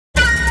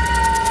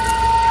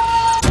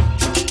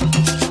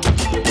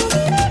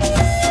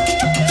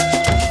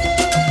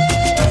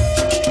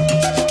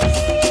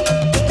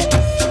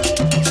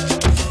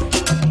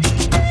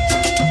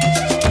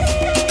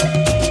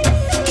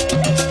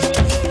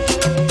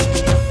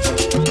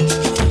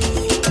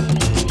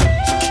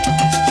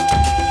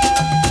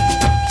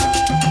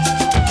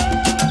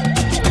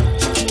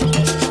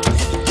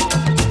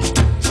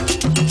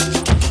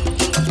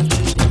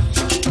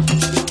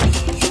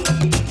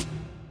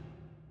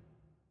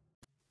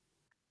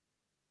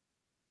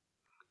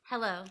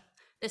Hello,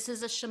 this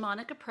is a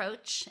shamanic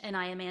approach, and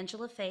I am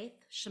Angela Faith,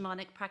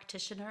 shamanic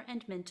practitioner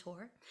and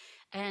mentor.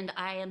 And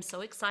I am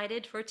so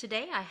excited for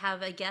today. I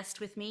have a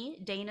guest with me,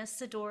 Dana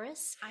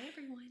Sedoris. Hi,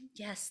 everyone.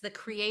 Yes, the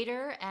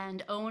creator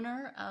and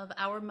owner of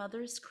Our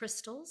Mother's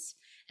Crystals.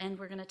 And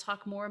we're going to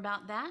talk more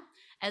about that.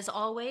 As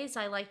always,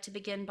 I like to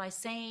begin by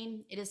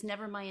saying it is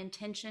never my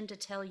intention to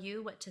tell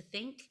you what to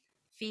think,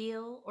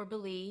 feel, or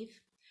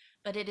believe,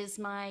 but it is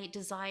my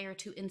desire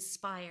to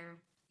inspire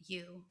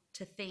you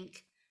to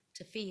think,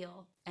 to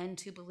feel, and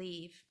to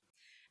believe.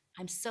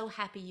 I'm so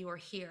happy you are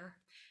here.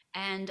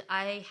 And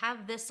I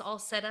have this all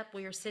set up.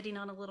 We are sitting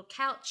on a little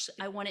couch.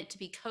 I want it to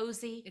be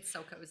cozy. It's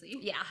so cozy.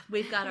 Yeah,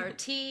 we've got our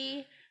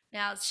tea.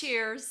 Now,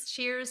 cheers.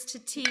 Cheers to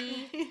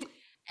tea.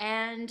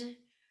 And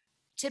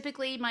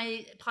typically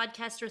my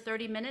podcasts are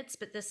 30 minutes,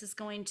 but this is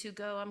going to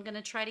go, I'm going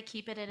to try to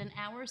keep it at an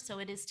hour. So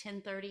it is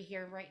 10:30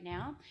 here right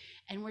now.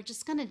 And we're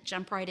just going to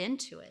jump right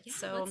into it. Yeah,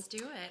 so let's do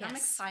it. Yes. I'm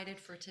excited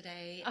for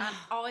today.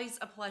 Oh. Always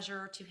a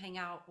pleasure to hang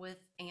out with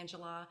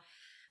Angela.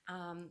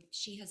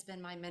 She has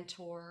been my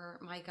mentor,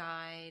 my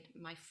guide,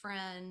 my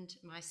friend,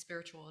 my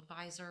spiritual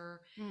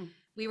advisor.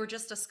 We were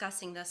just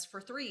discussing this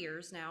for 3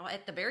 years now,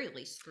 at the very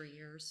least 3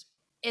 years.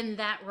 In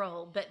that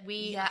role, but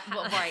we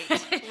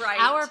right.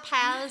 Our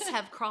paths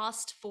have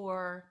crossed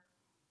for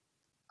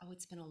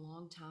it's been a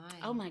long time.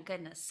 oh my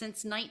goodness,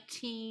 since I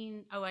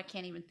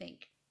can't even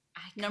think.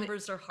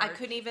 Numbers are hard. I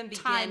couldn't even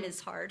begin. Time is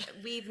hard.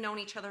 We've known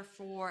each other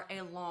for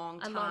a long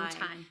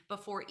time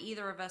before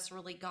either of us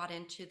really got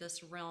into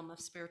this realm of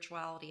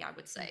spirituality, I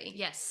would say.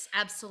 Yes,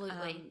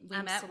 absolutely. We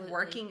met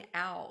working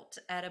out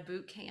at a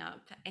boot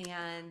camp,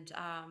 and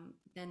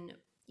then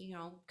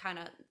kind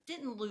of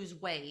didn't lose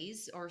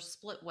ways or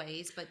split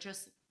ways, but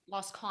just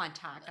lost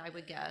contact, I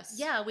would guess.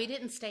 Yeah, we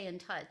didn't stay in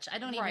touch. I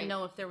don't even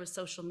know if there was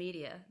social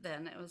media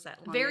then. It was that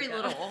long very ago.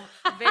 little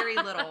very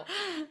little.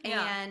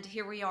 Yeah. And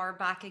here we are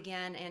back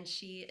again, and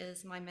she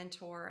is my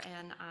mentor,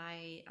 and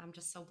I'm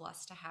just so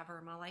blessed to have her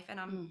in my life, and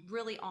I'm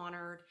really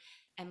honored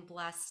and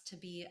blessed to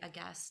be a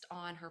guest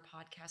on her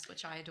podcast,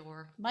 which I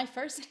adore. My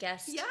first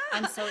guest. Yeah.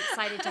 I'm so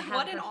excited to have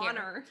what her an here.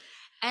 honor.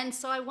 And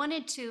so I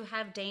wanted to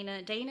have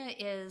Dana. Dana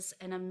is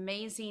an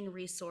amazing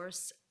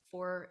resource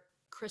for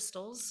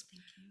crystals,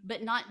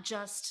 but not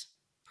just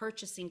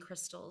purchasing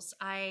crystals.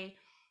 I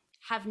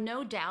have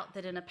no doubt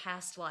that in a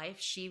past life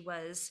she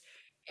was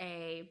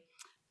a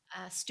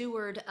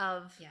steward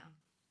of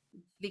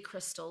the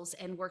crystals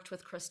and worked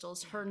with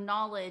crystals. Her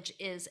knowledge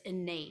is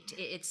innate.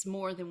 It's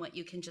more than what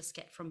you can just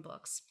get from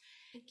books.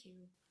 Thank you.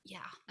 Yeah,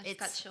 I've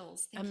got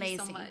chills. Thank amazing.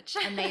 You so much.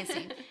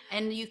 Amazing.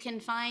 And you can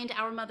find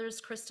Our Mother's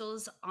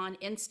Crystals on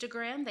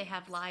Instagram. They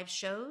have live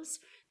shows.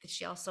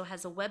 She also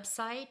has a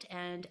website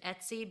and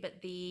Etsy,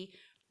 but the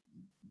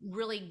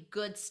really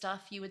good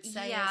stuff you would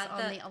say is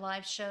on the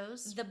live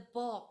shows. The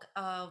bulk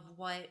of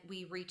what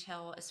we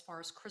retail as far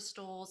as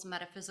crystals,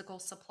 metaphysical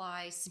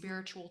supplies,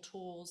 spiritual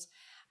tools,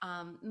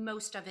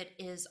 most of it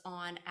is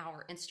on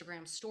our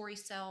Instagram story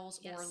sales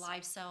or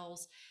live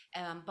sales.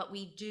 But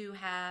we do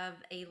have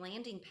a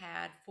landing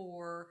pad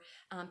for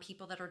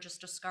people that are just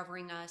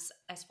discovering us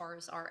as far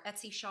as our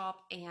Etsy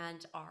shop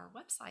and our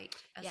website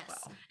as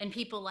well. And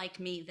people like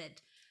me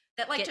that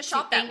like to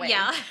shop that way.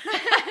 Yeah.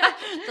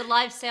 The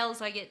live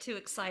sales, I get too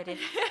excited.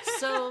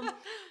 So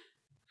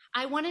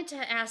I wanted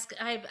to ask,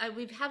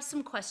 we have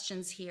some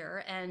questions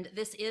here, and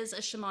this is a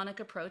shamanic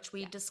approach.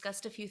 We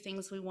discussed a few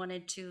things we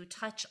wanted to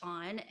touch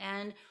on,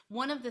 and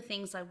one of the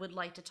things I would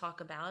like to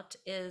talk about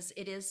is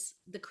it is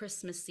the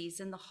Christmas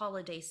season, the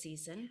holiday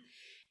season,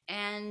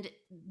 and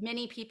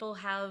many people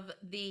have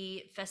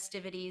the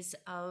festivities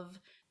of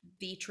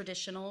the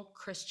traditional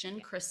Christian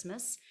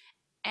Christmas.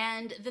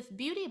 And the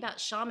beauty about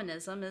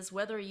shamanism is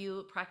whether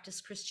you practice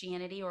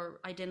Christianity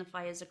or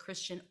identify as a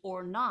Christian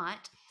or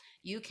not,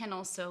 you can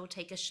also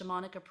take a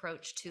shamanic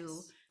approach to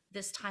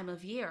this time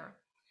of year.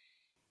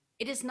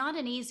 It is not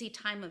an easy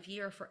time of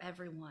year for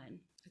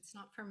everyone. It's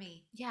not for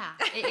me. Yeah,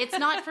 it's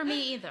not for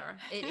me either.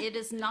 It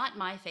is not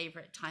my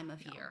favorite time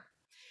of year.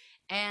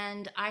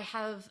 And I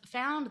have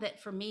found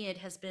that for me, it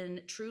has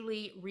been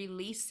truly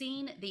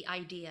releasing the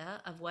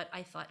idea of what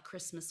I thought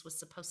Christmas was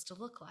supposed to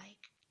look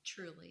like.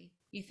 Truly.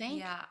 You think?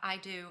 Yeah, I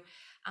do.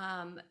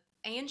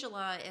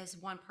 Angela is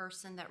one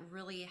person that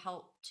really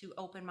helped to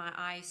open my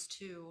eyes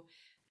to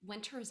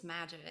winter is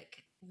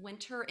magic.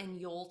 Winter and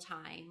Yule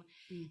time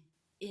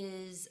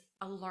is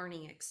a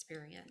learning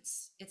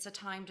experience. It's a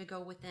time to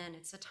go within.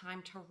 It's a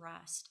time to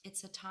rest.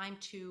 It's a time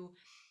to,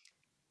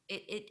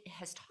 it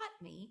has taught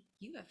me,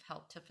 you have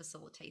helped to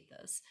facilitate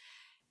this,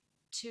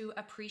 to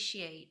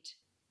appreciate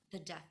the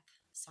death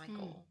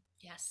cycle.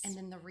 Yes. And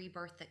then the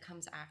rebirth that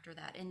comes after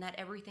that, and that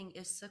everything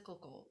is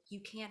cyclical. You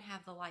can't have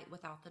the light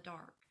without the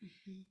dark.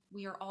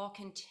 We are all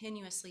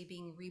continuously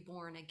being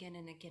reborn again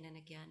and again and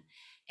again.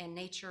 And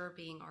nature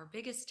being our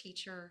biggest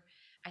teacher,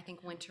 I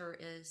think winter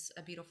is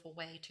a beautiful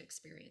way to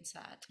experience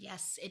that.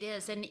 Yes, it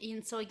is. And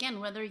so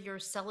again, whether you're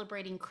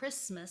celebrating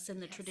Christmas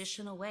in the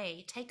traditional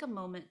way, take a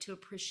moment to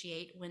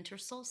appreciate winter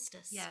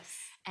solstice. Yes.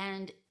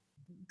 And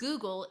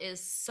Google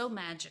is so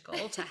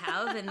magical to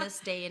have in this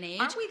day and age.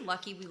 Aren't we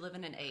lucky we live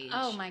in an age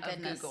Oh my of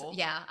goodness. Google?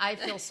 Yeah, I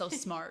feel so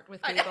smart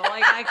with Google.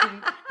 Like I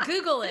can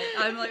Google it.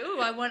 I'm like, ooh,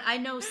 I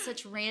know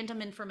such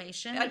random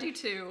information. I do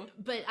too.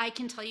 But I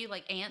can tell you,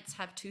 like, ants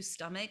have 2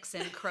 stomachs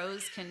and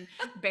crows can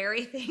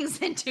bury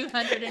things in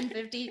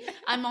 250.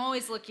 I'm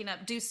always looking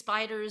up, do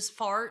spiders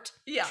fart?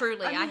 Yeah.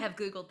 Truly, I have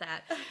Googled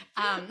that.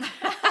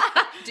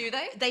 Do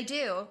they? They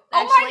do.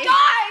 Oh my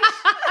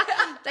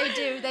gosh! They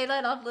do. They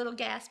let off little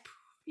gas.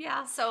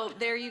 Yeah. So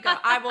there you go.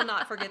 I will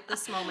not forget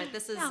this moment.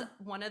 This is Yeah.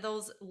 one of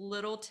those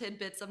little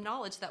tidbits of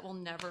knowledge that will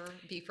never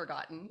be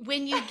forgotten.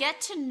 When you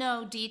get to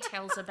know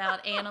details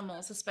about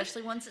animals,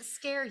 especially ones that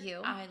scare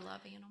you, I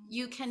love animals.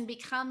 you can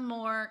become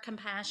more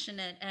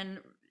compassionate and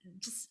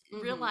just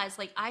realize,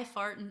 like, I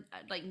fart and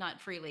like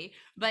not freely,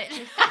 but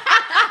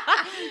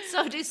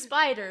so do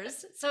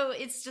spiders. So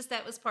it's just,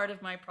 that was part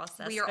of my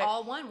process. We are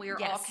all one. We are all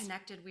yes.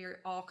 connected. We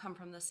all come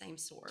from the same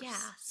source. Yeah.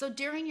 So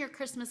during your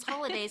Christmas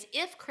holidays,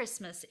 if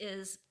Christmas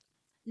is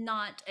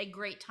not a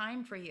great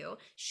time for you,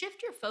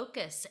 shift your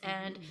focus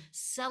and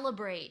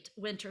celebrate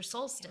winter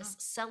solstice.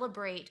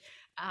 Celebrate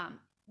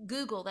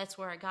Google, that's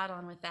where I got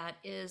on with that,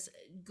 is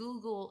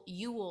Google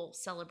Yule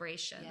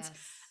celebrations. Yes.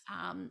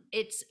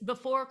 It's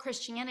before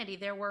Christianity,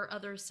 there were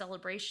other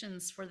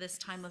celebrations for this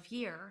time of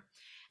year.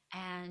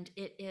 And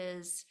it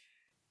is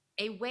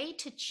a way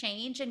to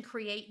change and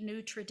create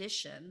new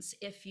traditions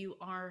if you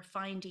are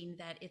finding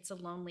that it's a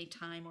lonely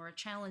time or a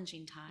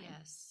challenging time.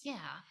 Yes. Yeah.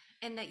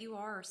 And that you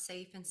are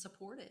safe and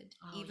supported.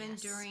 Even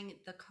yes. during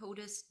the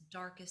coldest,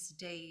 darkest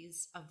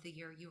days of the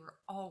year, you are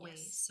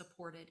always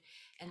supported.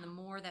 And the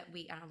more that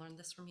I learned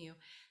this from you,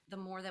 the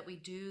more that we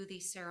do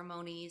these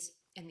ceremonies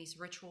and these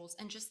rituals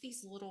and just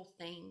these little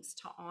things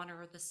to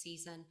honor the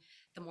season,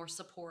 the more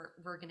support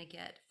we're going to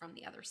get from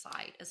the other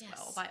side as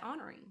well by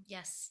honoring.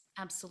 Yes,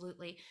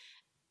 absolutely.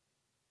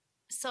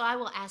 So I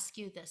will ask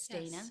you this,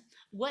 Dana.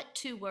 What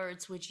 2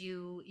 words would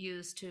you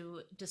use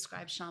to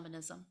describe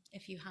shamanism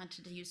if you had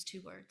to use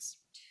 2 words?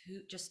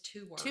 Just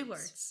 2 words. 2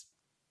 words.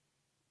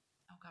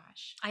 Oh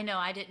gosh. I know,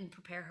 I didn't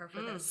prepare her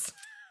for this.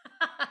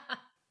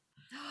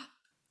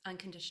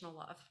 Unconditional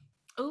love.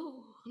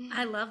 Oh,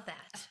 I love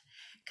that.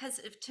 Because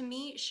to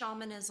me,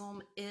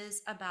 shamanism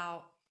is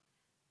about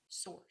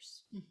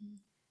source.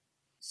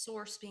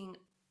 Source being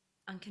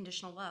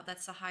unconditional love.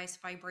 That's the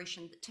highest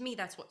vibration. To me,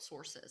 that's what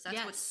source is.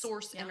 That's what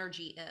source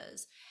energy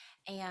is.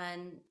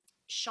 And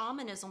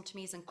shamanism to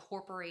me is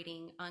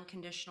incorporating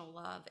unconditional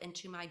love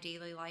into my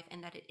daily life,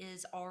 and that it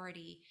is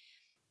already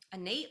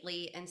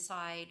innately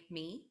inside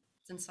me.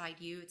 It's inside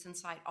you. It's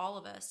inside all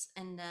of us.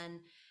 And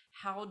then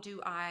how do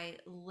I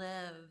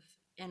live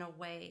in a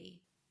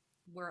way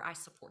where I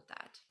support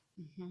that?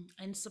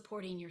 And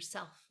supporting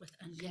yourself with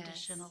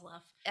unconditional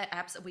love.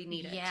 Absolutely, we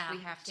need it. We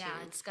have to. Yeah,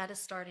 it's got to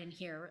start in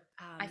here.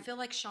 I feel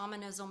like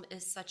shamanism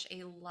is such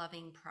a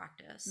loving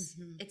practice.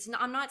 It's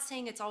not, I'm not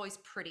saying it's always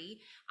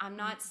pretty. I'm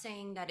not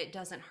saying that it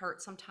doesn't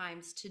hurt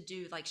sometimes to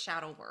do like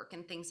shadow work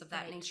and things of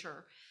that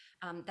nature.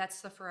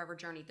 That's the forever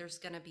journey. There's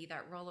going to be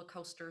that roller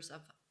coasters of,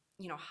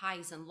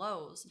 highs and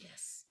lows.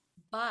 Yes.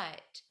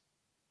 But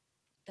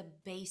the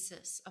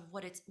basis of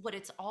what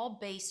it's all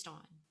based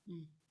on,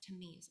 to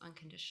me, is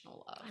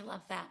unconditional love. I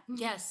love that.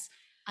 Yes.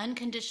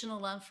 Unconditional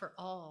love for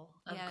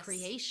all of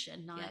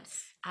creation. Not,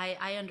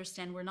 I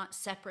understand we're not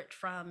separate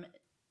from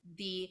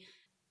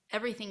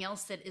everything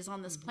else that is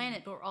on this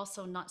planet, but we're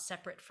also not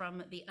separate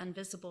from the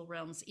invisible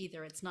realms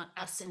either. It's not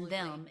us and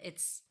them.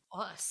 It's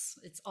us.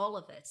 It's all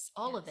of it.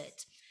 All of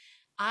it.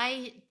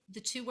 The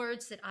 2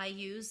 words that I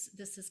use,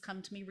 this has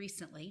come to me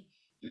recently.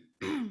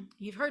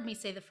 You've heard me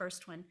say the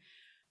first one.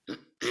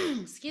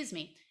 Excuse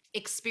me.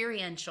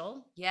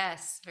 Experiential.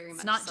 Yes, very much.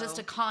 It's not so. Just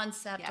a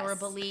concept or a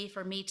belief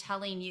or me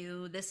telling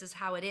you this is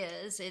how it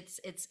is.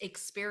 It's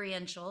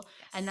experiential.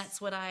 And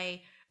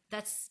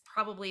that's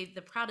probably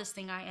the proudest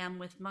thing I am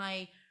with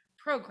my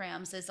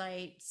programs, is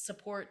I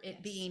support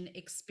it being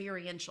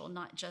experiential,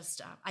 not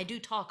just I do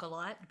talk a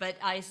lot, but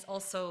I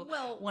also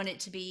want it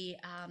to be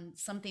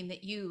something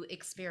that you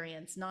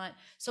experience.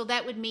 So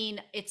that would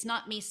mean it's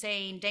not me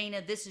saying,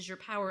 Dana, this is your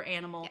power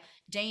animal.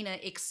 Dana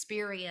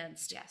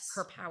experienced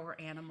her power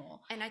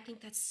animal. And I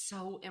think that's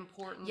so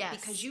important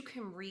because you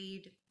can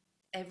read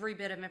every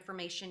bit of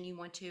information you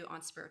want to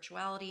on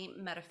spirituality,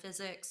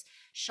 metaphysics,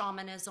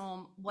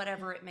 shamanism,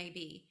 whatever it may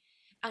be.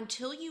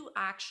 Until you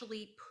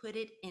actually put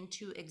it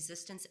into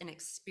existence and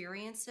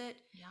experience it,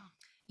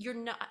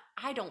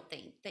 I don't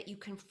think that you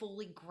can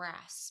fully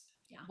grasp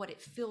what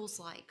it feels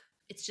like.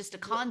 It's just a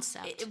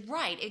concept.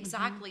 Right,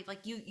 exactly.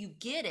 Like you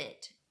get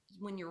it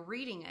when you're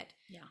reading it.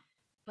 Yeah.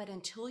 But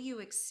until you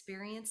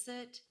experience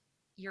it,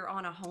 you're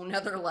on a whole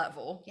nother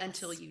level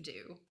until you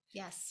do.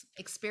 Yes,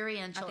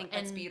 experiential. I think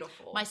that's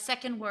beautiful. My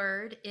second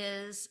word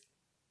is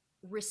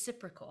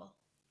reciprocal.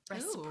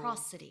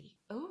 Reciprocity.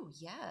 Oh,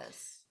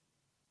 yes.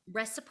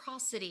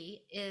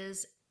 Reciprocity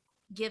is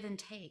give and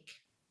take.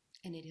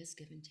 And it is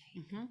give and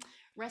take. Mm-hmm.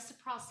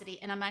 Reciprocity.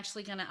 And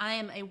I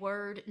am a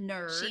word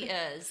nerd. She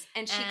is.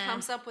 And she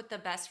comes up with the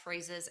best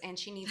phrases, and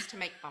she needs to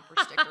make bumper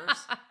stickers.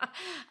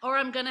 Or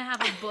I'm going to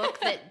have a book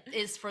that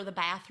is for the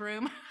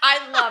bathroom.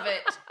 I love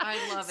it.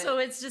 I love it. So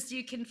it's just,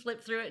 you can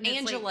flip through it. And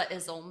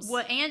Angela-isms.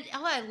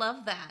 I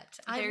love that.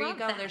 There you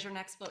go. There's your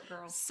next book,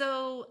 girl.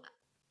 So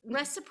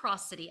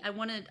reciprocity. I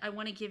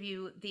want to give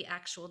you the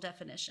actual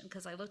definition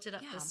because I looked it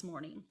up this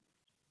morning.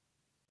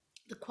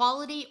 The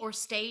quality or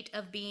state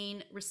of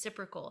being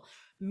reciprocal,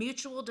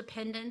 mutual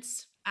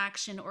dependence,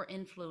 action, or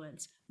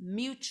influence.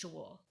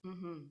 Mutual.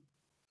 Mm-hmm.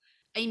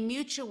 A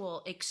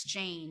mutual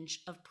exchange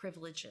of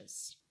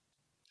privileges.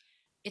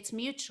 It's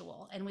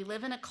mutual, and we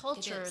live in a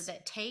culture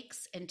that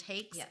takes and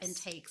takes and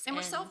takes. And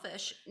we're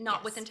selfish,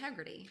 not with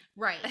integrity.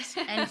 Right.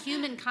 And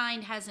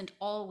humankind hasn't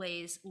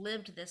always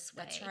lived this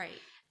way. That's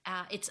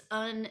right. It's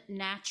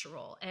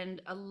unnatural.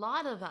 And a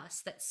lot of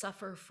us that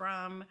suffer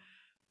from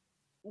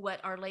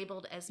what are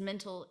labeled as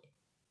mental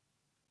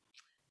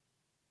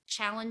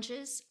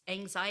challenges,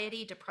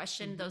 anxiety,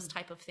 depression, those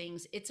type of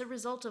things, it's a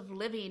result of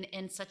living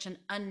in such an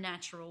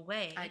unnatural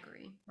way. I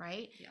agree.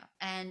 Right? Yeah.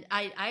 And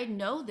I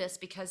know this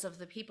because of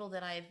the people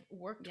that I've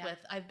worked with.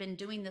 I've been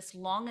doing this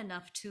long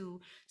enough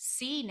to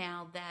see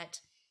now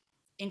that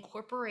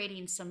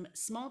incorporating some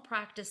small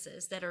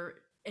practices that are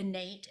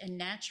innate and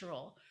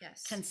natural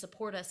can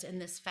support us in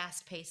this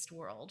fast-paced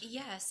world.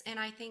 Yes. And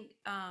I think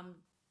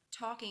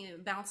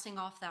bouncing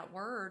off that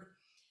word,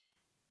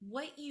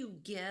 what you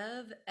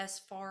give as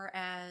far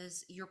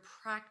as your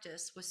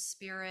practice with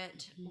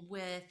spirit,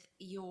 with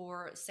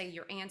your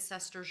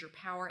ancestors, your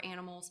power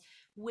animals,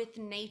 with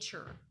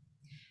nature,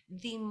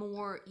 the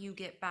more you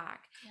get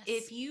back.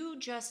 Yes. If you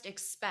just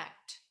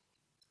expect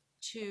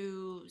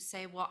to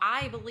say, well,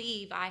 I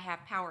believe I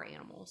have power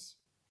animals,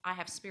 I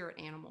have spirit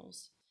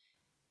animals.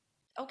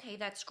 Okay,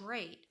 that's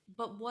great.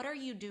 But what are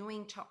you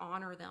doing to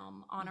honor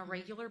them on a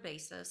regular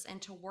basis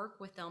and to work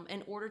with them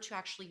in order to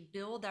actually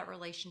build that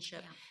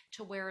relationship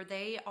to where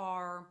they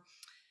are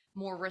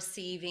more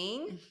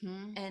receiving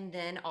and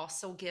then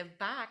also give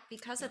back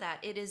because of that?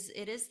 It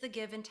is the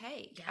give and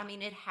take. I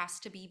mean, it has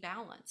to be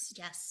balanced.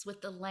 Yes,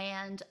 with the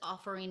land,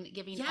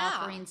 giving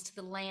offerings to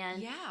the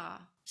land. Yeah.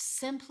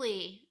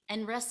 Simply,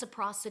 and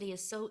reciprocity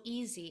is so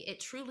easy. It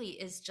truly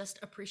is just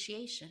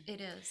appreciation. It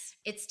is.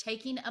 It's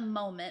taking a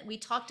moment. We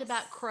talked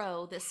about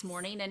crow this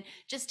morning, and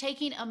just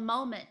taking a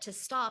moment to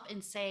stop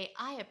and say,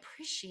 I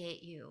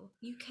appreciate you.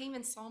 You came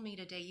and saw me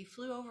today. You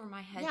flew over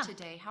my head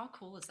today. How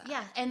cool is that?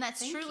 Yeah, and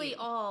that's truly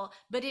all.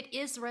 But it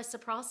is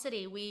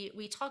reciprocity.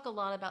 We talk a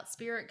lot about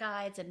spirit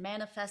guides and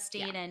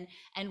manifesting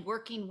and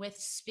working with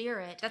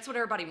spirit. That's what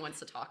everybody wants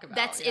to talk about.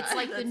 It's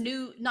like the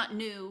new, not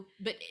new,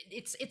 but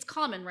it's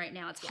common right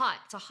now. It's hot.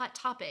 It's a hot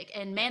topic,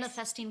 and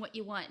manifesting what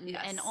you want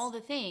and all the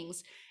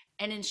things.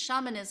 And in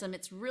shamanism,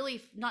 it's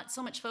really not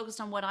so much focused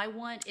on what I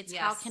want. It's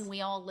how can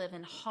we all live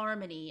in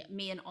harmony,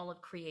 me and all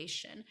of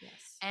creation. Yes.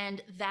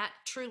 And that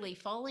truly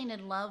falling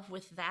in love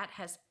with that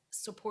has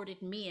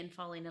supported me in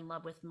falling in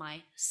love with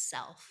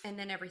myself. And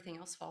then everything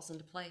else falls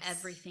into place.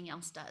 Everything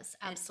else does.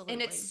 Absolutely.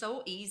 And it's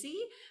so easy,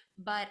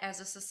 but as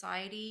a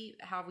society,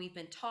 how we've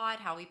been taught,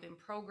 how we've been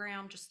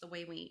programmed, just the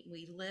way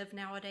we live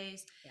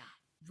nowadays. Yeah.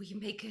 We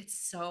make it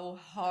so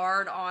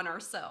hard on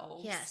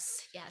ourselves.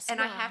 Yes. And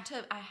I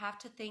have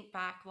to think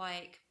back,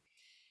 like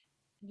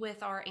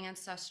with our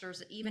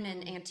ancestors, even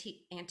in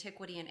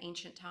antiquity and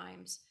ancient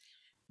times,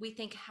 we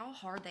think how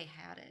hard they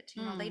had it.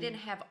 You know, they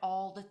didn't have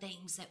all the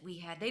things that we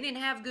had. They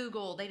didn't have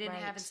Google. They didn't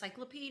have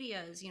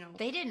encyclopedias,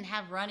 They didn't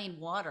have running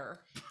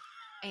water.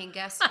 And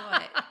guess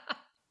what?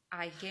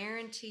 I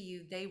guarantee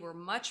you they were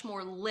much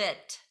more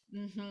lit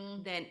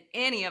than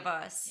any of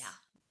us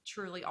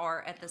truly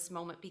are at this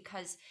moment,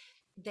 because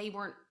they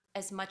weren't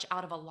as much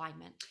out of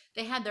alignment.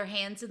 They had their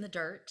hands in the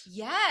dirt.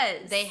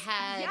 Yes. They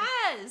had.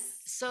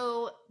 Yes.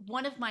 So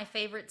one of my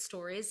favorite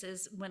stories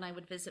is when I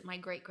would visit my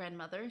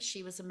great-grandmother.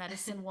 She was a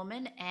medicine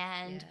woman,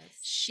 and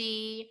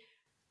she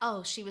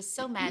was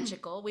so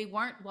magical. We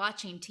weren't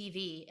watching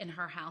TV in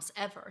her house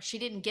ever. She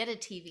didn't get a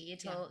TV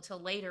until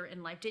later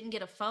in life, didn't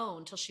get a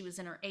phone till she was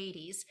in her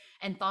 80s,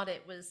 and thought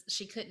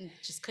she couldn't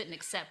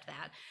accept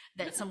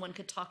that someone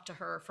could talk to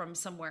her from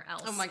somewhere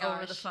else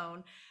over the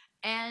phone.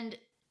 And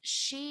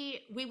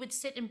we would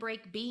sit and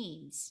break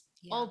beans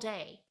all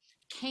day,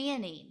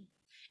 canning.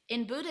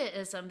 In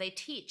Buddhism, they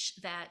teach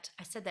that,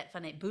 I said that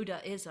funny,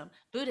 Buddhism,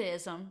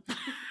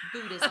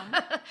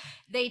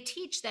 they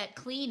teach that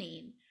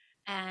cleaning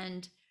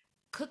and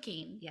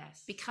cooking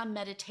become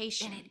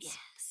meditation. And it is.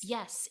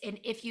 Yes. And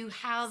if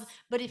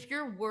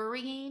you're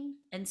worrying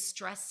and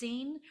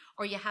stressing,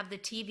 or you have the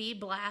TV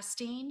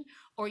blasting,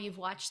 or you've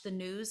watched the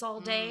news all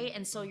day,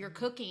 and so you're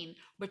cooking,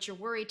 but you're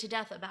worried to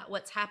death about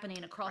what's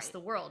happening across the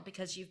world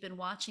because you've been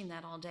watching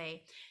that all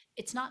day,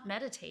 it's not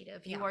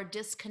meditative. You are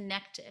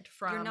disconnected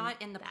from. You're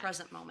not in the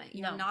present moment.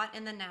 You're not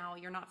in the now.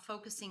 You're not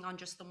focusing on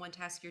just the one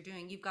task you're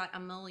doing. You've got a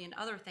million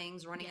other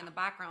things running in the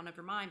background of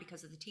your mind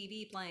because of the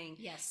TV playing.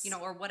 Yes.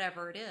 Or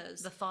whatever it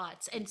is. The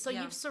thoughts. And so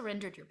you've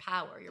surrendered your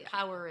power. Your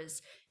power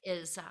is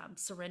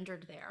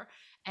surrendered there.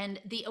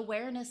 And the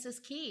awareness is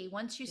key.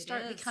 Once you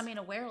start becoming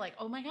aware, like,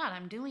 oh my God,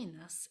 I'm doing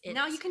this.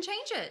 Now you can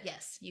change it.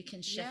 Yes, you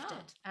can shift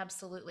it.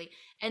 Absolutely.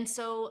 And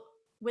so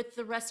with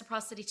the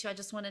reciprocity too, I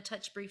just want to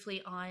touch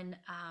briefly on,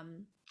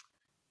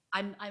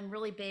 I'm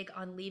really big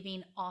on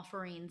leaving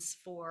offerings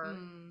for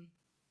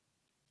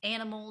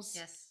animals,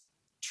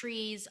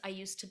 trees. I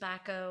use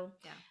tobacco.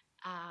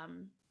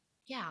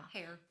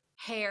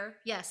 Hair.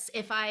 Yes.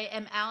 If I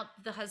am out,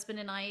 the husband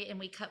and I, and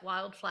we cut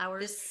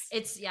wildflowers,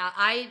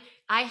 I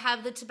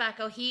have the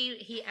tobacco.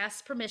 He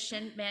asks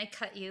permission. May I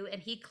cut you? And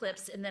he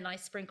clips, and then I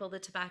sprinkle the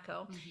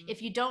tobacco.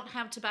 If you don't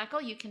have tobacco,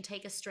 you can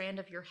take a strand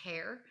of your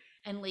hair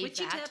and leave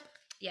witchy that. Tip.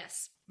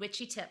 Yes.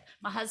 Witchy tip.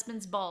 My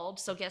husband's bald.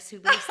 So guess who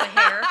leaves the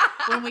hair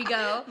when we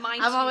go?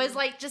 I'm always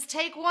like, just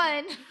take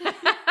one.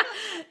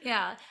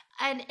 Yeah.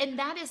 And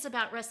that is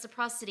about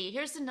reciprocity.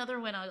 Here's another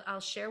one I'll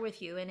share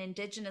with you in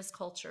indigenous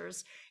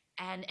cultures.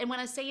 And when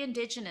I say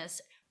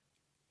indigenous,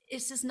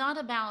 this is not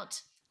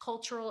about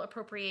cultural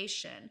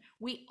appropriation.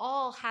 We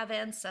all have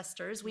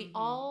ancestors. We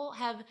all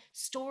have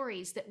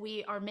stories that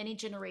we are many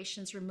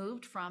generations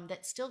removed from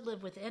that still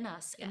live within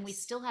us, and we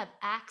still have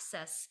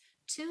access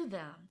to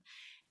them.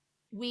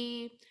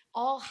 We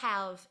all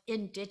have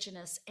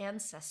indigenous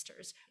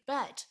ancestors,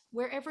 but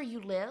wherever you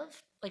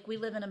live, like we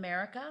live in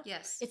America,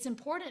 it's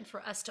important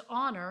for us to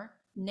honor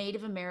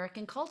Native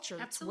American culture.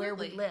 That's where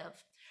we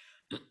live.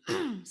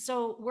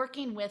 So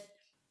working with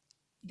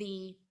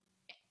the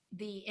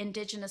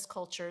indigenous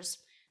cultures,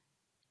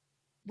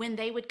 when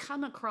they would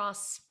come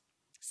across,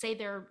 say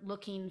they're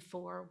looking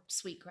for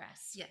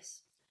sweetgrass.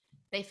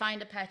 They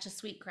find a patch of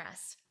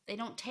sweetgrass. They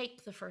don't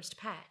take the first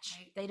patch.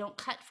 They don't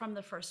cut from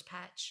the first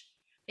patch.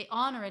 They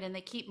honor it and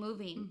they keep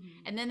moving.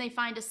 And then they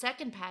find a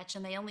second patch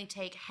and they only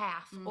take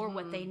half or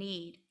what they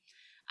need.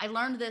 I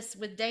learned this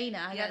with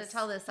Dana. I got to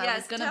tell this. I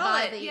was going to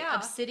buy the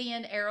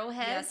obsidian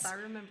arrowheads. Yes, I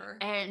remember.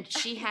 And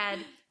she had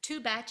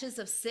 2 batches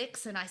of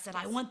 6, and I said,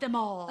 I want them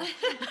all.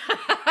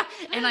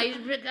 And I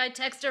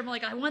texted her, I'm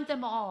like, I want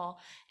them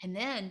all. And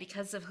then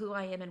because of who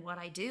I am and what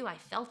I do, I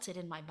felt it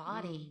in my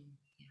body.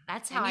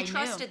 That's how I knew.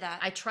 Trusted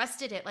that. I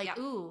trusted it. Like,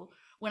 ooh,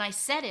 when I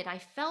said it, I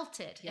felt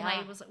it. And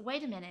I was like,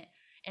 wait a minute.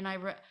 And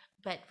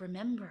but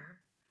remember,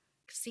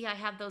 see, I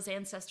have those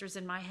ancestors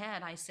in my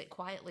head. I sit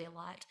quietly a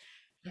lot.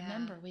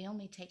 Remember, we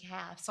only take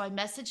half. So I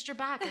messaged her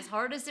back, as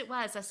hard as it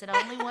was. I said, I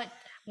only want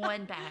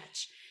 1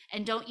 batch.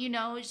 And don't you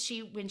know,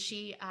 when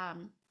she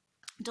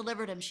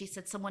delivered them, she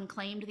said someone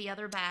claimed the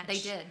other batch. They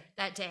did.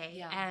 That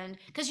day. And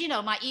because,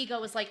 my ego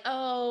was like,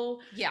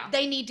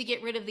 they need to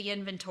get rid of the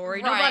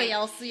inventory. Nobody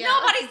else.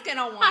 Nobody's going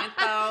to want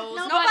those.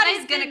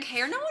 Nobody's going to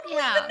care. No one will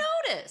even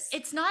notice.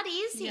 It's not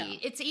easy.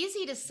 It's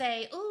easy to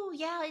say, oh,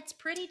 yeah, it's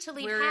pretty to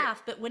leave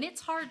half. But when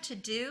it's hard to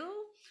do,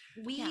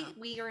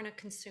 we are in a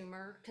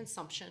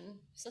consumption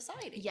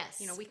society.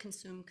 Yes. We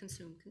consume.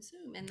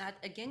 And that,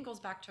 again, goes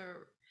back to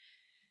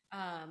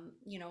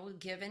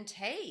give and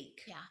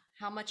take.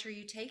 How much are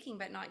you taking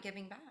but not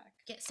giving back?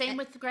 Same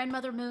with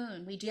Grandmother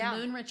Moon. We do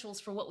moon rituals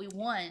for what we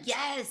want.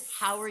 Yes.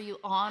 How are you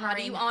honoring? How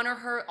do you honor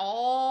her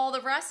all the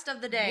rest of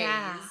the days?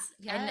 Yeah.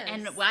 Yes.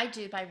 And I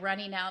do by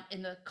running out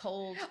in the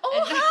cold.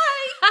 Oh, hi.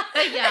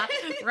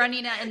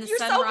 Running out in the You're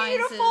sunrises. So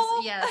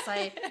beautiful. Yes,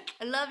 I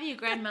love you,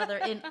 Grandmother,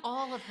 in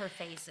all of her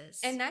phases.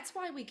 And that's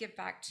why we give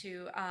back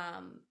to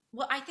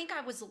I think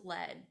I was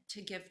led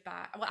to give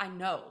back. Well, I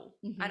know.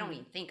 I don't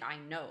even think I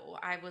know.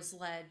 I was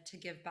led to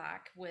give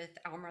back with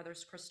Our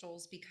Mother's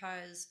Crystals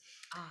because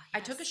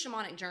I took a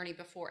shamanic journey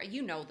before.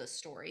 You know this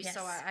story. Yes.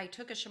 So I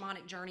took a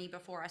shamanic journey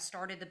before I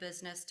started the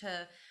business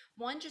to,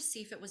 1, just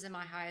see if it was in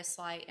my highest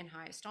light and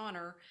highest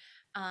honor.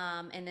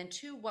 And then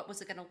 2, what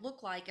was it going to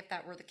look like if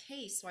that were the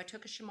case? So I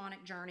took a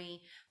shamanic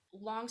journey.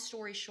 Long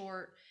story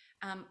short,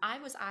 I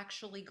was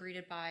actually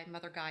greeted by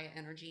Mother Gaia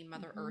energy,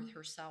 Mother Earth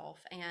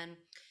herself. And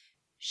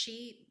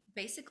she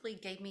basically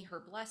gave me her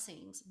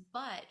blessings,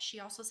 but she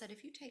also said,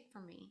 if you take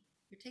from me,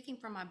 you're taking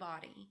from my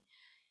body,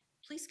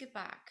 please give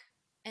back.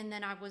 And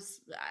then I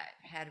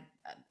had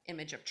an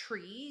image of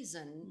trees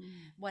and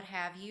what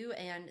have you.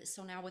 And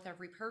so now with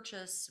every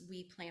purchase,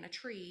 we plant a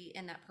tree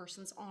in that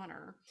person's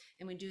honor.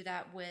 And we do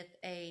that with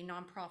a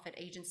nonprofit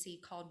agency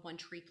called One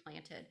Tree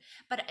Planted.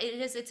 But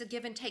it's a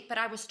give and take. But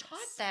I was taught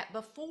that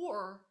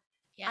before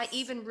I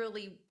even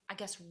really, I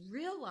guess,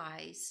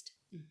 realized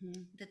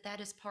that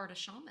is part of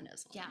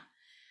shamanism.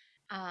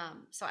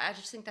 So I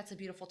just think that's a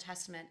beautiful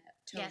testament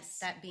to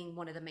that being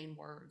one of the main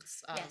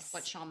words of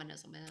what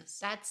shamanism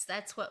is.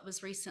 That's what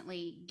was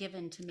recently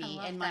given to me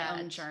in my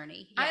own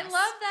journey. I love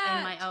that.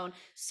 In my own.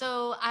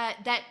 So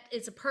that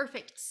is a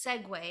perfect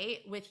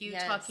segue with you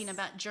talking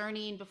about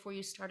journeying before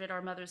you started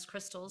Our Mother's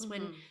Crystals.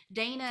 When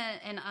Dana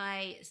and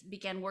I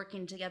began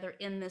working together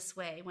in this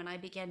way, when I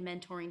began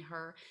mentoring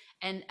her,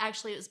 and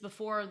actually it was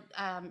before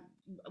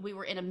we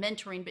were in a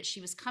mentoring, but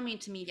she was coming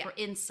to me for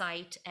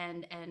insight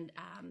and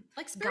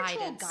like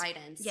spiritual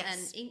guidance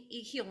and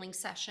healing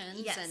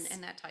sessions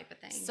and that type of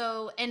thing.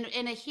 So in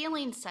a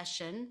healing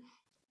session,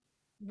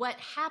 what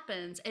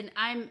happens, and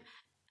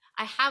I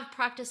I have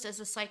practiced as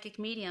a psychic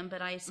medium,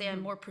 but I say I'm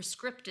Mhm. more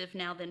prescriptive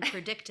now than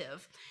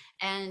predictive.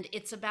 And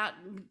it's about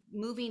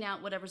moving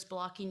out whatever's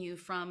blocking you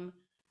from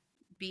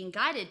being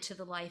guided to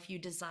the life you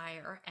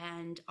desire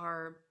and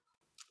are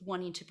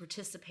wanting to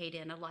participate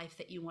in, a life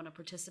that you want to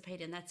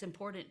participate in. That's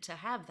important to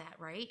have that,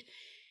 right?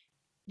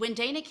 When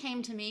Dana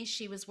came to me,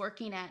 she was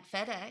working at I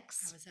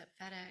FedEx. was at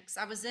FedEx.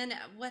 I was in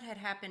what had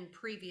happened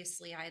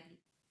previously. I had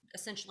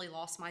essentially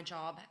lost my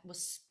job,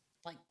 was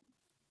like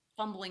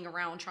fumbling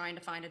around trying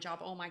to find a job.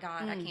 Oh my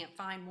God, I can't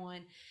find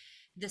one.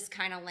 This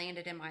kind of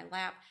landed in my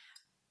lap.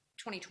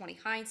 2020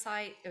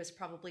 hindsight, it was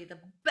probably the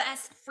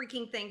best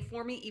freaking thing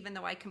for me, even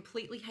though I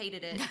completely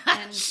hated it.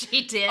 And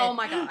She did. oh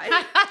my God.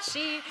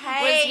 She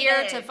was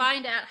here to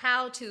find out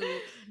how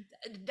to,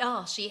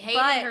 she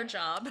hated her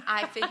job.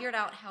 I figured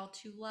out how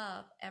to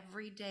love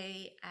every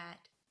day at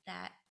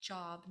that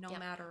job, no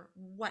matter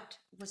what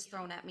was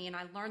thrown at me. And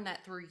I learned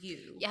that through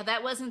you. Yeah,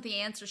 that wasn't the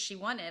answer she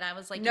wanted. I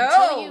was like, No.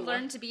 until you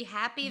learn to be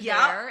happy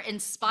there, in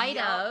spite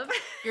of,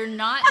 you're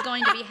not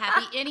going to be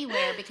happy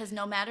anywhere, because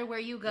no matter where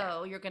you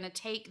go, you're going to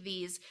take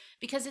these,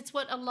 because it's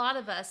what a lot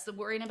of us, the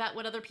worrying about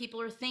what other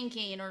people are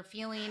thinking or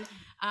feeling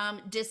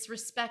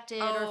disrespected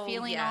or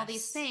feeling all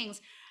these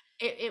things.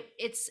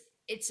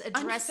 It's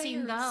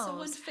addressing unfair. those.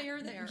 So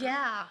unfair there.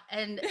 Yeah,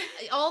 and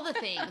all the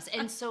things.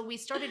 And so we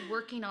started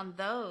working on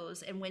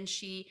those. And when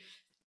she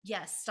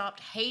stopped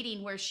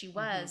hating where she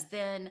was,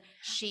 then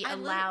she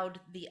allowed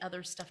the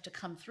other stuff to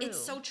come through. It's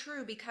so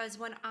true, because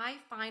when I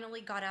finally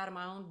got out of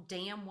my own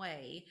damn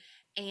way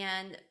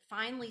and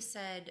finally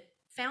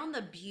found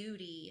the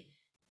beauty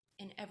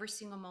in every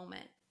single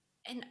moment.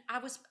 And I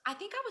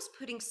think I was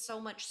putting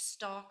so much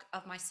stock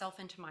of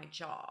myself into my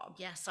job.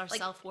 Yes, our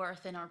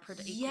self-worth and our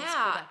equals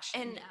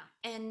production.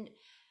 And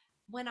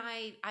when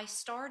I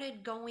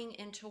started going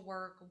into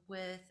work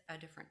with a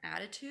different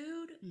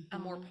attitude, a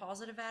more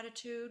positive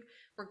attitude,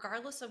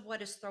 regardless of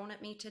what is thrown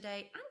at me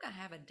today, I'm going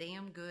to have a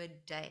damn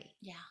good day.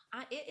 Yeah.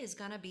 It is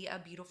going to be a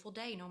beautiful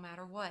day no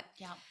matter what.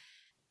 Yeah.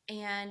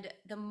 And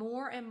the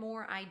more and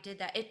more I did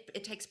that,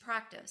 it takes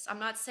practice. I'm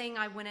not saying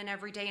I went in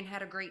every day and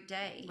had a great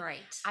day. Right.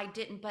 I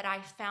didn't, but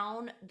I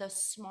found the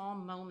small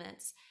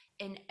moments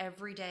in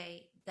every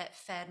day that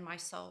fed my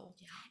soul.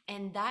 Yeah.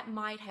 And that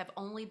might have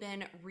only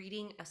been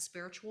reading a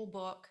spiritual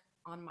book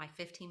on my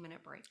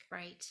 15-minute break.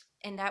 Right.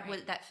 And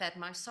that fed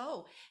my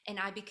soul. And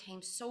I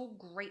became so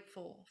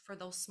grateful for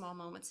those small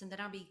moments. And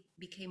then I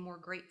became more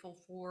grateful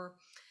for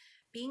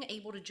being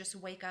able to just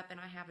wake up and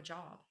I have a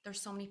job.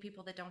 There's so many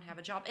people that don't have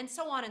a job, and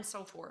so on and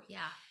so forth.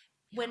 Yeah.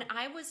 When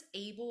I was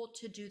able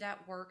to do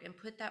that work and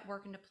put that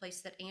work into place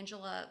that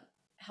Angela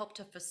helped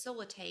to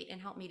facilitate and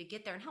help me to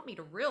get there and help me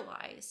to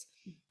realize,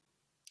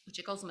 which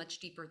it goes much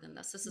deeper than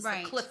this. This is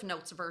the Cliff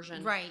Notes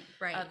version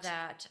of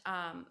that.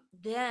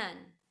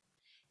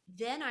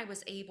 Then I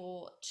was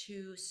able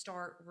to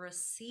start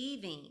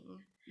receiving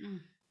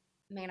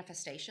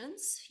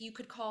manifestations, you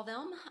could call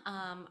them.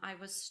 I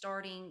was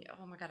starting,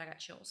 oh my God, I got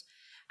chills.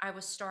 I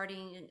was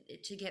starting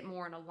to get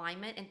more in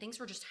alignment, and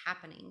things were just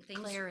happening.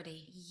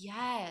 Clarity.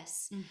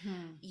 Yes.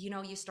 You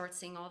know, you start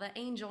seeing all the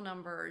angel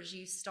numbers,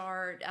 you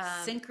start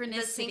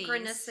synchronicities. The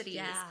synchronicities.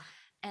 Yeah.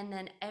 And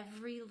then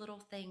every little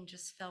thing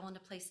just fell into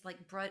place. Like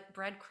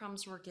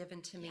breadcrumbs were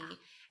given to me,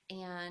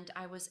 and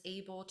I was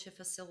able to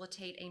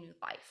facilitate a new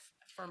life.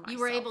 For myself. You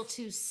were able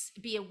to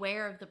be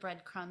aware of the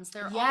breadcrumbs.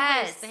 They're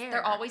always there.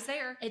 They're always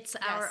there. It's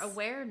our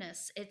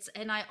awareness.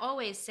 And I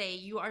always say,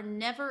 you are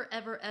never,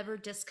 ever, ever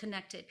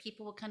disconnected.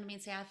 People will come to me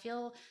and say, I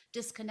feel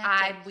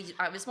disconnected.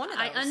 I was one of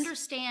those. I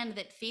understand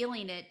that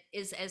feeling it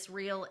is as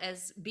real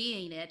as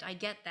being it. I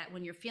get that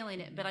when you're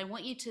feeling it, but I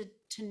want you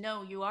to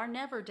know you are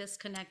never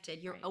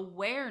disconnected. Your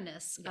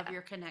awareness of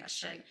your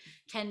connection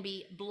can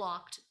be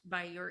blocked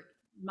by your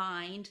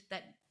mind,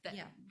 that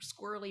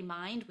squirrely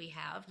mind we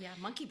have. Yeah,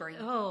 monkey brain.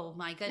 Oh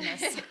my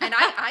goodness. And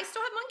I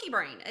still have monkey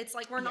brain. It's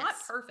like we're not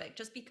perfect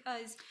just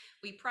because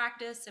we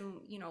practice and,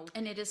 you know.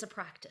 And it is a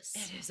practice.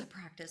 It is a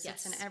practice.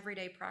 Yes. It's an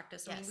everyday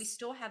practice. I mean, we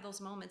still have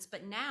those moments,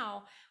 but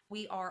now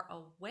we are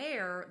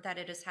aware that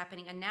it is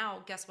happening. And now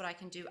guess what I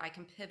can do? I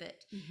can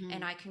pivot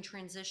and I can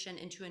transition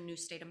into a new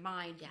state of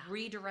mind,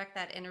 redirect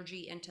that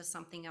energy into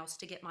something else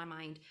to get my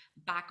mind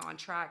back on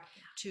track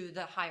to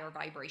the higher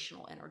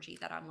vibrational energy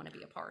that I want to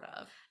be a part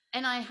of.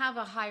 And I have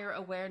a higher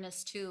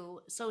awareness too.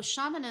 So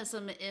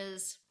shamanism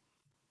is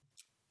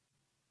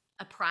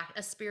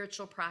a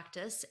spiritual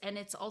practice, and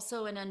it's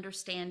also an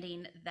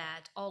understanding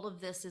that all of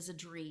this is a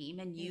dream,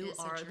 and you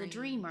are the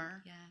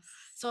dreamer. Yes.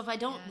 So if I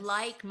don't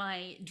like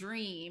my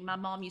dream, my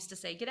mom used to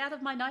say, get out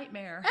of my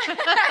nightmare.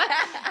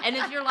 And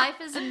if your life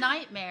is a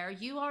nightmare,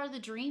 you are the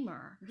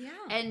dreamer. Yeah.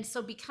 And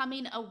so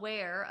becoming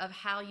aware of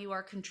how you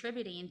are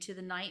contributing to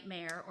the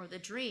nightmare or the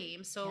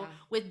dream. So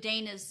with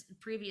Dana's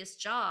previous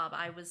job,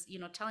 I was,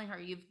 telling her,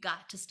 you've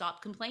got to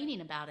stop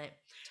complaining about it.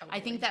 Totally.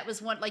 I think that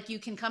was one, like, you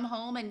can come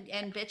home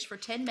and bitch for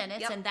 10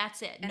 minutes and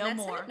that's it. And no that's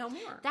more. it, no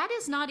more. That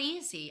is not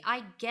easy.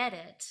 I get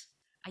it.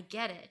 I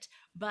get it,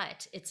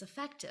 but it's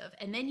effective.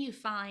 And then you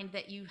find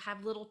that you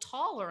have little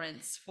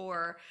tolerance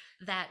for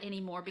that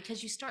anymore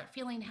because you start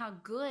feeling how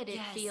good it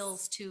Yes.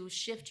 feels to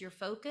shift your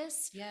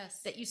focus.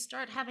 Yes. That you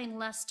start having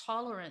less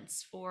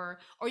tolerance for,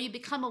 or you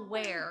become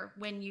aware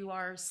when you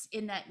are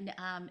in that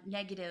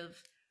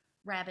negative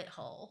rabbit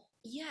hole.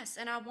 Yes,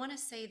 and I want to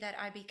say that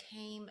I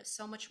became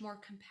so much more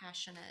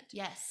compassionate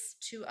Yes.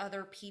 to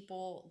other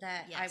people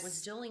that I was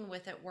Yes. dealing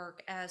with at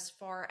work, as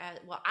far as,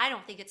 well, I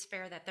don't think it's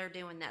fair that they're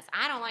doing this.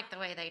 I don't like the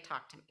way they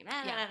talk to me. Nah,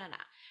 nah, Yeah. nah, nah,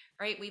 nah.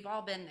 Right? We've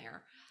all been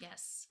there.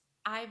 Yes.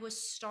 I was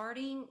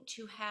starting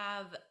to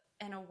have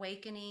an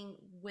awakening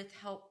with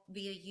help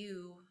via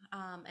you,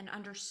 an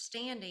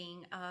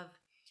understanding of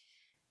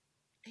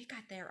they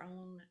got their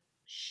own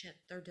shit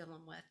they're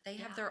dealing with. They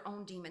have Yeah. their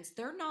own demons.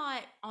 They're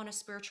not on a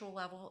spiritual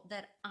level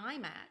that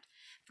I'm at.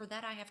 For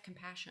that, I have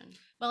compassion.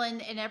 Well,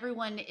 and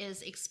everyone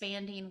is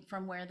expanding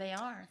from where they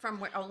are. From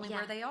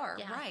where they are,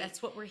 Yeah, right?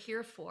 that's what we're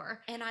here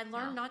for. And I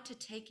learned not to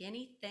take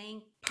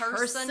anything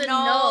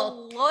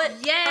Personal.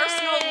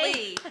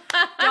 personally.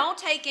 Don't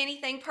take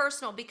anything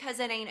personal, because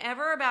it ain't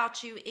ever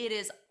about you. It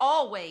is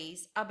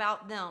always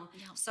about them.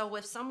 Yeah. So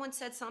if someone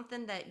said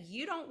something that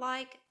you don't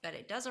like, but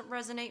it doesn't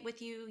resonate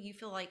with you, you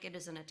feel like it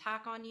is an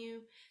attack on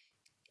you,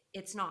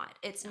 it's not.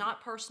 It's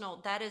not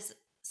personal. That is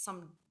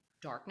some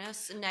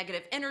darkness,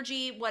 negative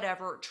energy,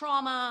 whatever,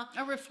 trauma.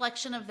 A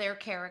reflection of their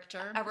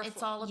character.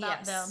 It's all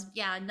about them.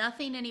 Yeah,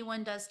 nothing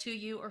anyone does to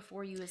you or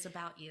for you is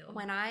about you.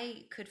 When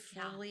I could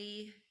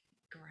fully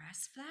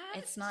grasp that.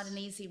 It's not an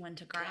easy one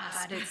to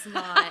grasp. God, it's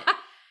not.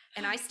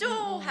 And I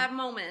still have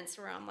moments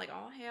where I'm like,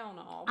 oh, hell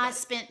no. I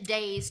spent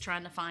days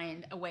trying to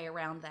find a way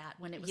around that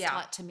when it was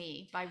taught to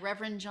me by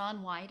Reverend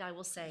John White, I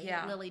will say.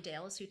 Lily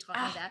Dale is who taught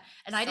me that.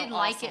 And I didn't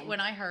like it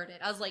when I heard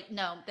it. I was like,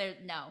 no.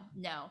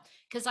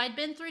 Because I'd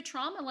been through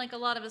trauma like a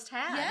lot of us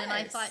had. Yes. And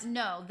I thought,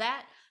 no,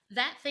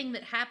 that thing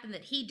that happened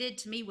that he did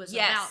to me was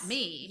about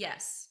me.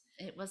 Yes.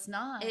 It was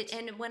not.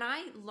 And when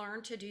I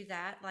learned to do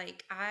that,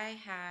 like, I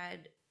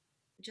had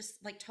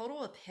just like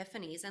total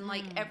epiphanies, and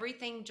like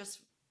everything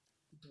just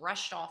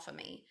brushed off of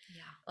me.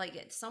 Yeah.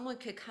 Like, someone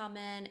could come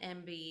in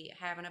and be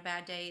having a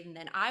bad day, and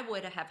then I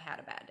would have had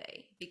a bad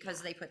day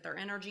because they put their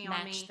energy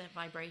on me. Match the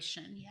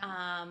vibration.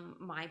 Yeah.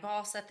 My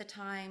boss at the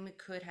time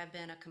could have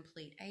been a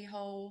complete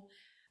a-hole.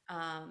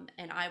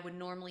 And I would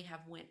normally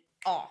have went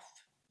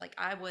off. Like,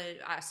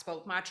 I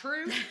spoke my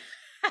truth.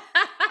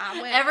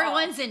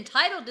 Everyone's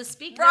entitled to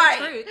speak their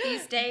truth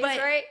these days,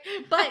 right?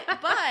 but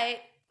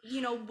you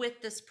know,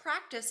 with this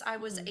practice, I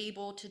was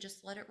able to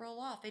just let it roll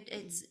off. It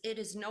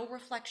is no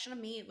reflection of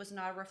me. It was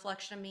not a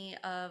reflection of me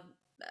of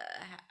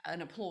an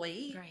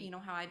employee. Right. You know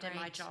how I did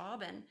my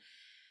job,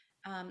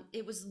 and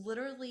it was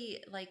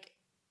literally like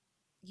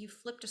you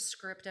flipped a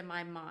script in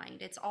my mind.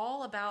 It's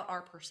all about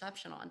our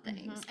perception on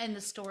things, and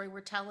the story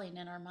we're telling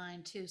in our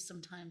mind too.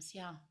 Sometimes,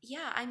 yeah.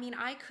 I mean,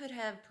 I could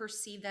have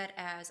perceived that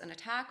as an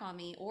attack on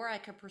me, or I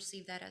could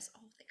perceive that as,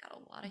 oh, they got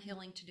a lot of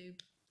healing to do.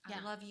 I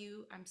love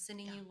you. I'm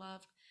sending you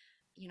love.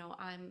 You know,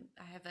 I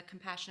have a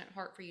compassionate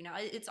heart for you. Now,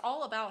 it's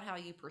all about how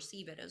you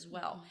perceive it as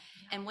well.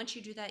 And once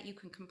you do that, you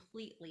can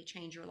completely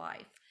change your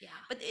life. Yeah.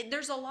 But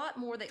there's a lot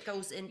more that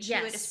goes into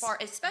it, as far,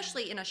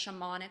 especially in a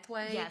shamanic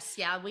way. Yes.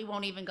 Yeah. We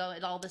won't even go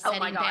at all the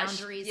setting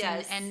boundaries.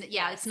 Yes. And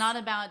it's not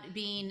about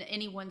being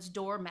anyone's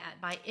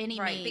doormat by any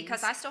means.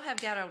 Because I still have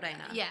Ghetto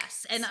Dana.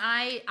 Yes. And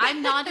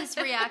I'm not as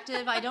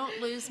reactive. I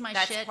don't lose my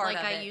shit like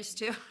I used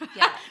to.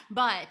 Yeah.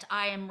 But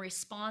I am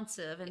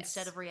responsive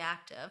instead of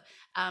reactive.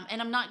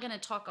 And I'm not going to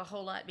talk a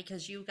whole lot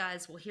because you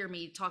guys will hear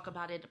me talk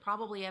about it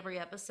probably every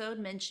episode,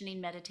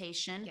 mentioning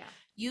meditation. Yeah.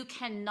 You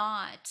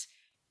cannot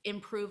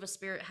improve a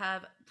spirit.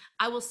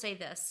 I will say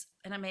this,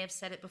 and I may have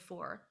said it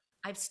before.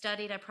 I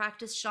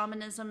practiced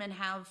shamanism and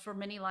have for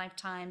many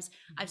lifetimes.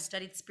 I've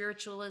studied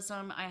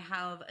spiritualism. I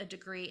have a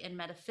degree in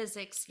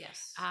metaphysics.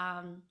 Yes.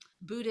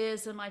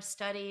 Buddhism I've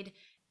studied,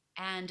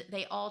 and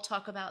they all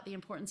talk about the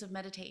importance of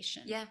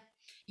meditation. Yeah.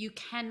 You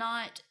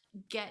cannot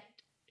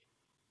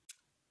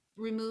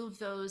remove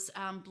those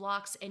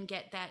blocks and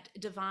get that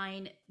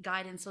divine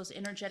guidance, those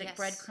energetic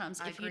breadcrumbs.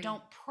 If you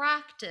don't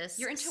practice,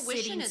 your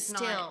intuition is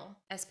not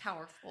as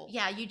powerful.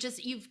 Yeah,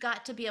 you've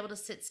got to be able to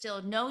sit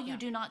still. No, you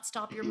do not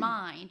stop your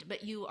mind,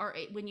 but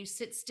when you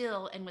sit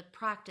still and with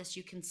practice,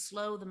 you can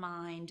slow the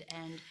mind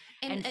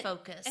and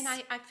focus. And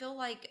I feel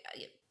like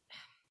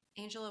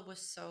Angela was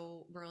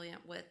so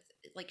brilliant with,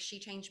 like, she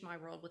changed my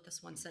world with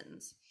this one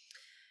sentence.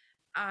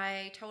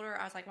 I told her,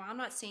 I was like, well, I'm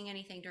not seeing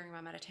anything during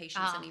my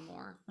meditations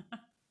anymore.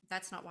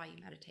 That's not why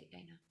you meditate,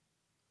 Dana.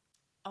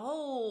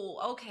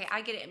 Oh, okay.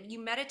 I get it. You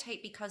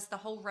meditate because the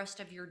whole rest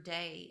of your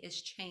day is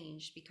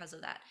changed because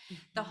of that.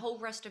 The whole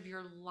rest of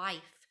your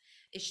life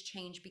is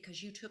changed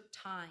because you took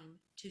time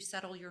to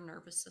settle your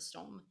nervous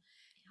system,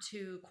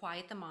 to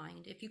quiet the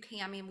mind. If you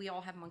can, I mean, we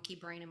all have monkey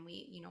brain and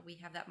we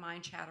have that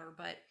mind chatter,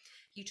 but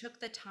you took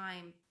the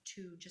time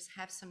to just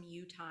have some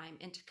you time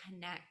and to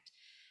connect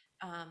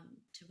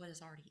to what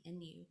is already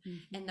in you.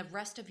 And the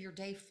rest of your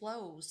day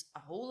flows a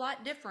whole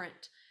lot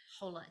different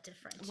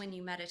when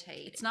you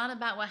meditate. It's not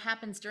about what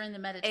happens during the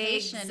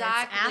meditation.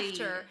 Exactly. It's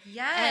after.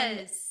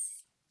 Yes.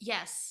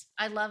 Yes,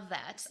 I love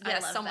that. I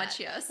Yes, love so that. much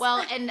yes.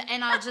 Well,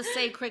 and I'll just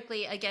say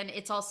quickly again,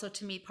 it's also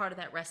to me part of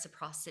that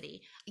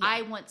reciprocity. Yeah.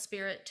 I want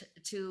spirit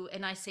to,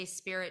 and I say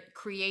spirit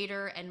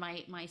creator and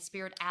my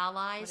spirit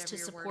allies Whatever to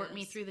your word support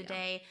me is. through the Yeah.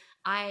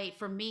 day.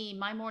 For me,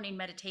 my morning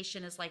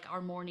meditation is like our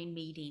morning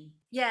meeting.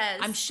 Yes.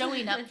 I'm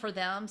showing up for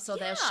them, so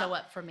they'll Yeah. show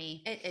up for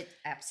me. It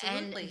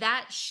absolutely. And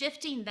that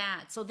shifting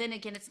that, so then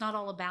again, it's not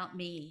all about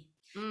me.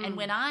 And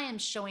when I am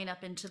showing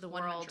up into the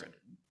world 100.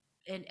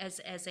 and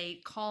as a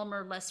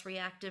calmer, less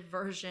reactive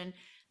version,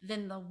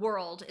 then the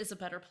world is a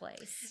better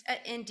place.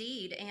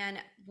 Indeed. And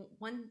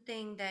one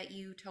thing that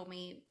you told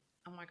me,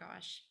 oh my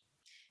gosh,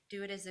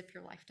 do it as if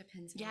your life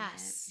depends on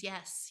Yes, it.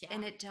 yes, yeah.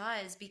 And it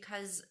does,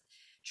 because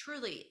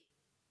truly,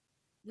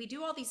 we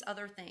do all these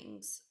other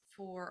things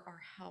for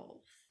our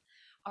health,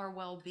 our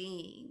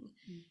well-being.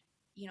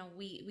 You know,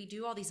 we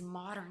do all these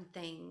modern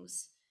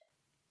things.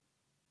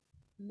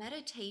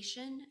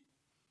 Meditation,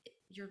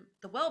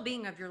 the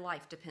well-being of your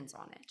life depends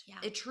on it. Yeah.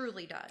 It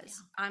truly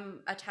does. Yeah.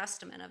 I'm a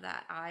testament of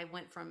that. I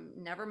went from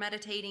never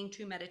meditating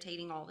to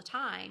meditating all the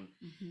time.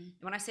 And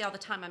when I say all the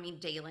time, I mean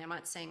daily. I'm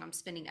not saying I'm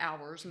spending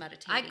hours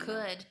meditating. I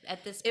could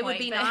at this point. It would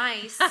be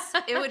nice.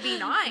 It would be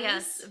nice.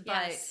 Yes,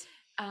 but yes.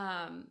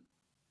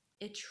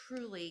 it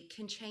truly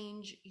can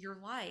change your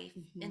life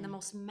in the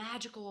most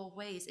magical of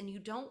ways, and you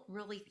don't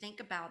really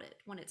think about it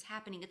when it's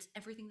happening. It's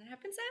everything that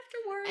happens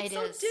afterwards.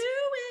 So do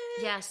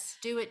it. Yes,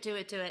 do it.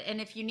 And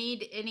if you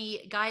need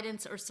any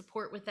guidance or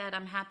support with that,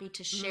 I'm happy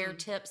to share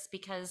tips,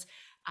 because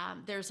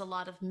there's a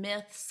lot of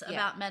myths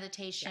about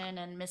meditation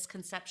and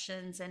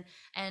misconceptions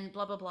and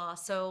blah blah blah.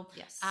 So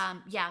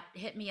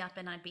hit me up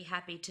and I'd be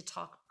happy to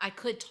talk. I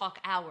could talk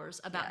hours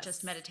about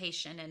just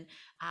meditation, and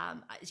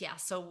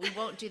so we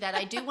won't do that.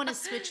 I do want to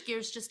switch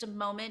gears just a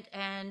moment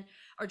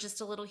or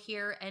just a little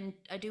here, and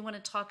I do want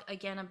to talk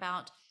again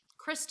about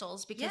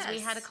crystals, because we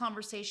had a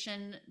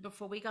conversation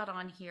before we got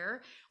on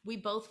here. We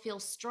both feel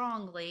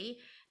strongly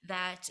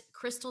that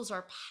crystals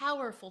are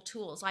powerful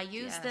tools. I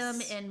use them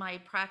in my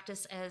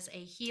practice as a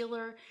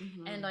healer,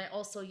 and I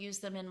also use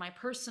them in my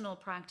personal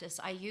practice.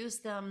 I use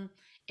them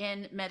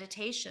in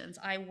meditations.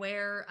 I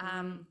wear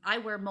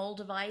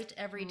moldavite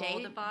every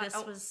day.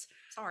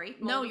 Sorry.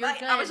 No, you're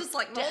good. I was just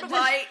like,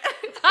 moldavite.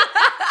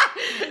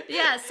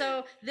 Yeah,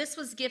 so this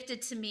was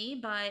gifted to me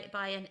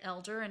by an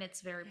elder, and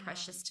it's very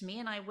precious to me.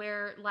 And I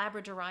wear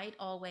labradorite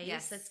always.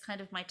 Yes. That's kind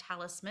of my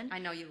talisman. I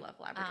know you love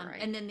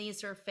labradorite. And then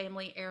these are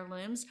family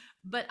heirlooms.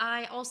 But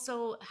I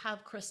also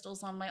have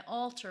crystals on my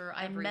altar.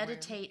 Everywhere. I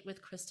meditate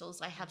with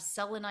crystals. I have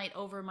selenite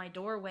over my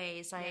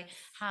doorways. I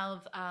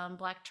have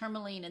black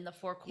tourmaline in the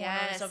four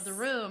corners of the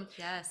room.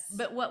 Yes.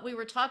 But what we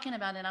were talking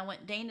about, and I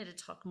want Dana to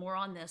talk more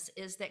on this,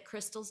 is that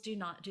crystals do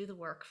not do the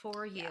work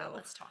for you. Yeah,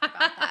 let's talk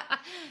about that.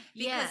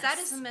 Because that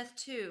is a myth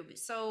too.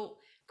 So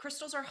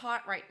crystals are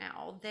hot right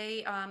now.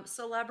 They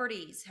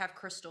celebrities have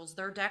crystals.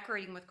 They're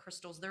decorating with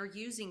crystals. They're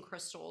using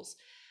crystals.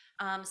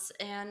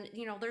 And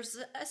you know, there's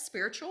a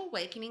spiritual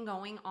awakening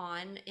going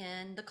on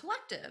in the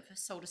collective,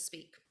 so to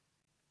speak.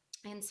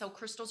 And so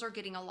crystals are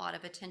getting a lot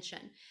of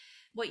attention.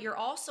 What you're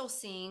also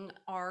seeing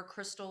are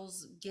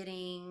crystals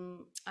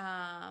getting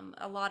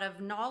a lot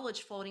of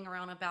knowledge floating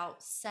around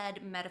about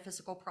said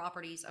metaphysical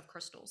properties of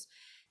crystals.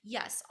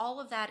 Yes, all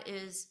of that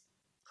is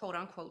quote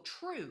unquote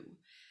true.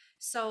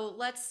 So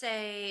let's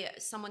say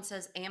someone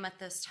says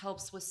amethyst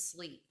helps with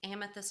sleep.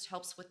 Amethyst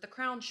helps with the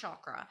crown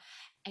chakra.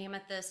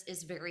 Amethyst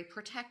is very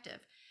protective.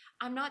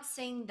 I'm not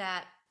saying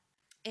that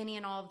any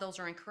and all of those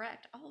are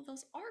incorrect. All of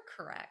those are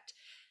correct.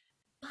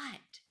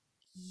 But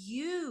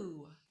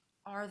you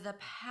are the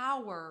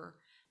power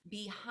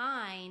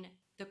behind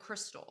the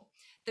crystal.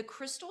 The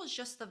crystal is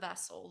just the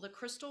vessel. The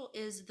crystal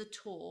is the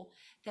tool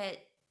that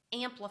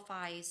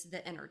amplifies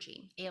the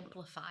energy.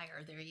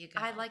 Amplifier, there you go.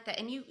 I like that.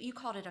 And you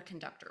called it a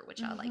conductor,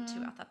 which I like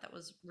too. I thought that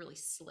was really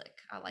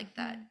slick. I like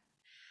that.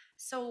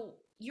 So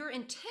your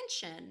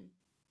intention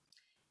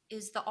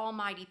is the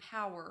almighty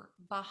power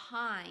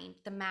behind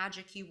the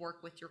magic you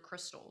work with your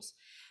crystals.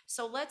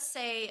 So let's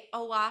say,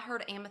 oh, I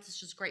heard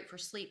amethyst is great for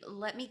sleep.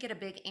 Let me get a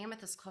big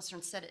amethyst cluster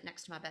and set it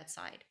next to my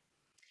bedside.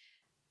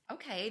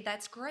 Okay,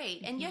 that's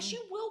great. And yes,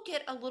 you will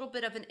get a little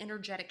bit of an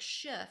energetic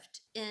shift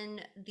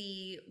in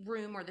the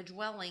room or the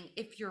dwelling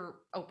if you're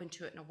open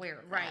to it and aware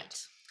of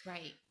that.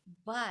 Right.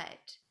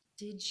 But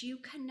did you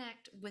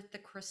connect with the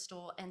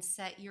crystal and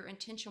set your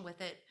intention with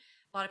it?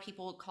 A lot of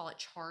people would call it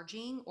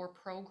charging or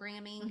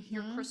programming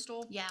your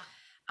crystal. Yeah.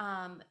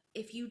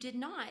 If you did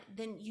not,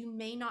 then you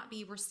may not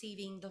be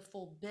receiving the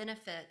full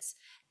benefits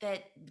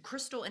that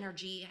crystal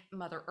energy,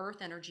 Mother Earth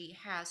energy,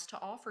 has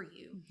to offer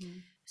you.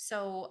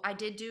 So I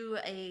did do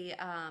a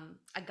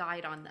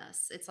guide on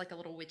this. It's like a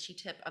little witchy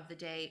tip of the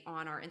day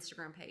on our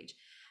Instagram page.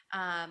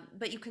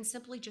 But you can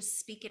simply just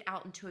speak it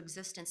out into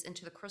existence,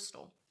 into the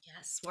crystal.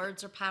 Yes,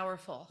 words are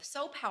powerful.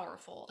 So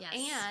powerful. Yes.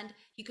 And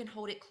you can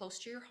hold it close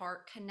to your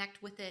heart,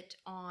 connect with it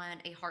on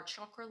a heart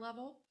chakra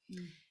level.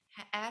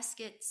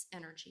 Ask its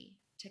energy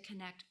to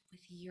connect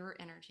with your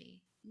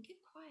energy. And get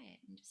quiet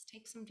and just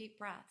take some deep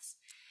breaths.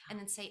 And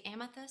then say,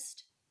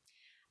 Amethyst,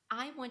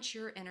 I want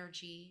your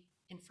energy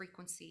in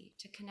frequency,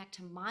 to connect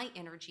to my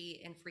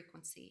energy and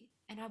frequency.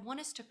 And I want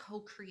us to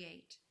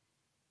co-create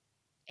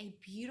a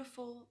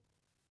beautiful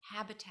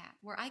habitat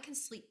where I can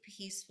sleep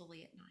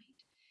peacefully at night.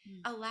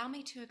 Allow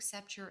me to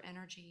accept your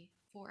energy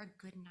for a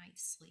good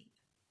night's sleep.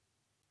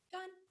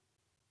 Done.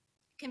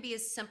 Can be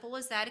as simple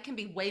as that. It can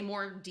be way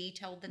more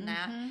detailed than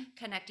that,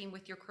 connecting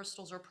with your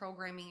crystals or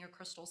programming your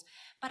crystals.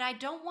 But I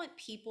don't want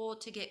people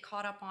to get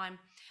caught up on,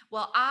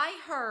 well, I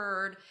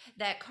heard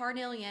that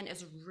carnelian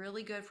is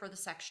really good for the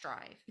sex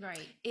drive.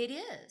 Right. It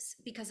is,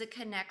 because it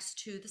connects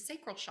to the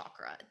sacral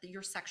chakra,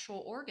 your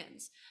sexual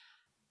organs.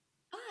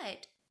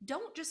 But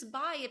don't just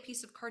buy a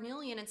piece of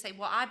carnelian and say,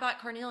 well, I bought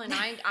carnelian.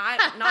 I'm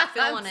not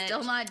feeling it.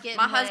 Still not getting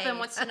My husband laid.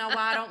 wants to know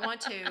why I don't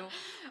want to.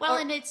 Well,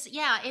 and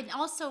and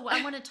also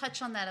I want to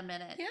touch on that a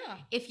minute. Yeah.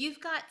 If you've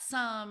got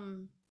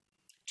some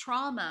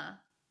trauma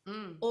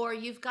or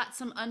you've got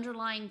some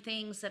underlying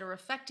things that are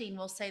affecting,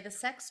 we'll say, the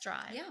sex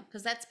drive. Yeah.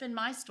 Because that's been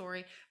my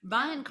story.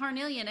 Buying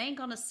carnelian ain't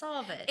going to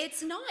solve it.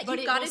 It's not. But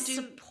You've it got will to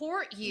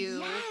support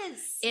you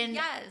in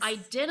yes.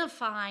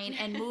 identifying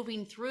and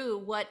moving through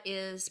what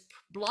is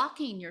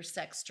blocking your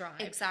sex drive.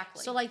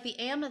 Exactly. So like the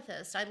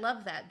amethyst, I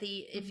love that.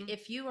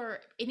 If you are,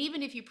 and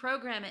even if you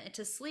program it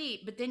to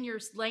sleep, but then you're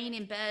laying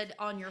in bed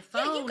on your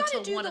phone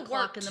till 1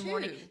 o'clock in the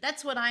morning.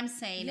 That's what I'm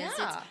saying.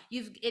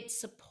 It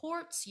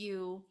supports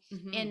you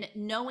in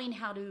knowing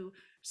how to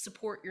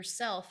support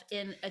yourself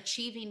in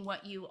achieving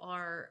what you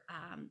are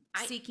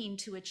seeking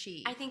to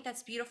achieve. I think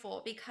that's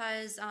beautiful,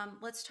 because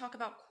let's talk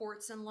about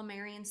quartz and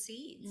Lemurian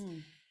seeds.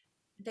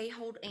 They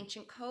hold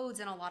ancient codes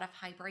and a lot of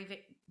high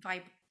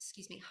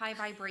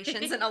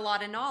vibrations and a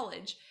lot of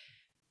knowledge.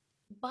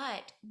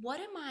 But what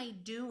am I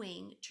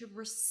doing to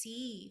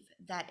receive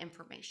that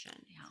information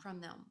from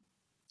them?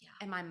 Yeah.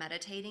 Am I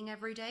meditating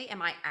every day?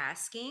 Am I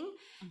asking?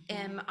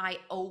 Am I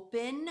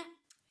open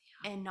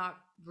and not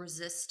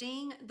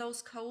resisting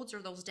those codes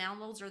or those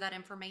downloads or that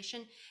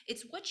information?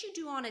 It's what you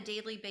do on a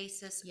daily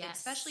basis,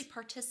 especially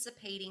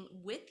participating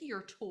with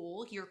your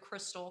tool, your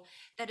crystal,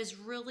 that is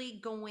really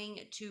going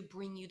to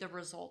bring you the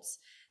results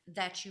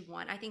that you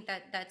want. I think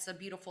that that's a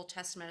beautiful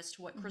testament as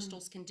to what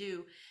crystals can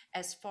do,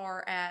 as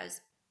far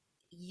as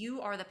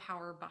you are the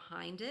power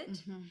behind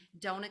it.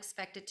 Don't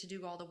expect it to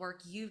do all the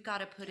work. You've got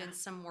to put in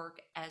some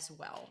work as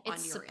well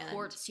on your end. It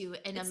supports you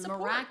in a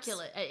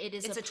miraculous.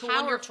 It's a tool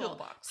in your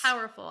toolbox.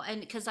 Powerful. And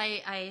because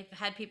I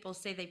had people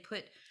say they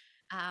put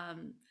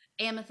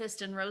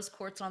amethyst and rose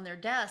quartz on their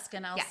desk,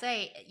 and I'll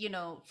say,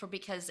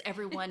 because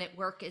everyone at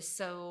work is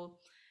so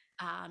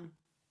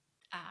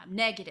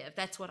negative.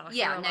 That's what I'll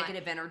hear.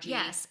 Negative energy.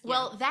 Yes.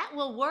 Well, that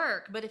will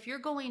work. But if you're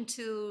going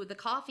to the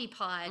coffee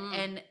pot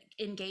and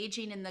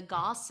engaging in the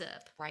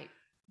gossip, right,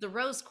 the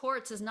rose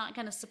quartz is not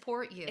going to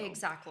support you.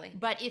 Exactly.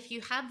 But if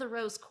you have the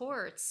rose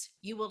quartz,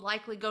 you will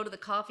likely go to the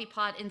coffee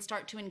pot and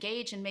start to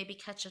engage and maybe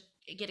get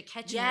a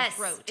catch in your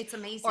throat. It's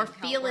amazing. Or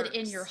feel it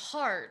in your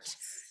heart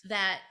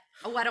that,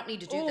 I don't need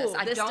to do this.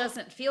 This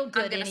doesn't feel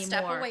good anymore. I'm going to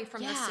step away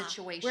from this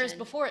situation. Whereas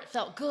before it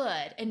felt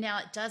good and now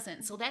it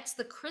doesn't. So that's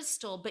the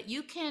crystal, but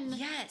you can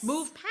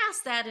move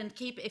past that and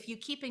if you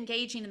keep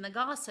engaging in the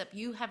gossip,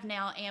 you have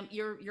now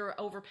you're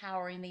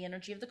overpowering the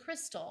energy of the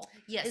crystal.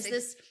 Yes.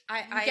 You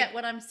get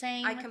what I'm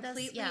saying? I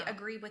completely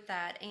agree with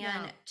that.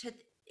 And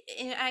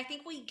I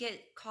think we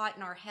get caught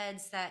in our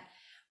heads that,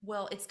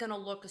 well, it's going to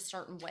look a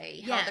certain way.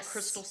 How the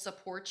crystal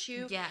supports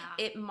you. Yeah.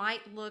 It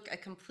might look a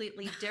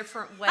completely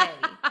different way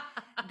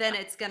than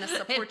it's going to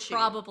support you.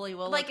 Probably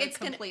will look a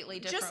completely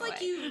different way. Just like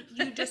you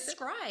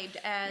described,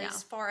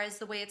 as far as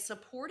the way it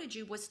supported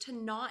you was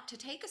to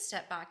take a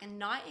step back and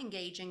not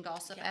engage in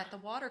gossip at the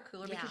water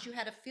cooler because you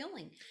had a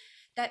feeling.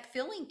 That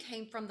feeling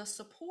came from the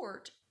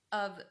support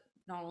of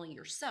not only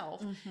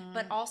yourself,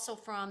 but also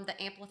from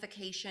the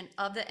amplification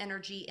of the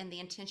energy and the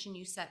intention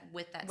you set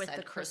with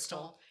the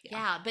crystal.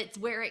 Yeah, but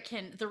where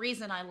the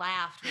reason I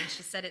laughed when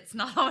she said it's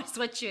not always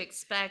what you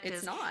expect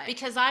is not.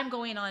 Because I'm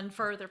going on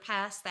further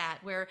past that,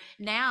 where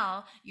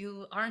now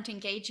you aren't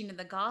engaging in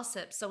the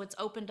gossip, so it's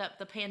opened up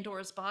the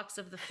Pandora's box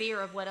of the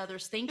fear of what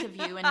others think of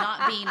you and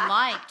not being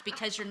liked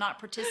because you're not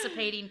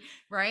participating,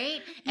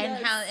 right?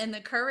 And and the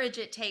courage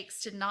it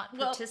takes to not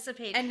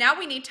participate. And now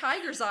we need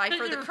Tiger's Eye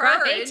for the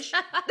courage.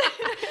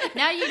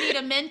 Now you need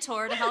a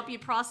mentor to help you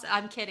process.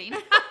 I'm kidding.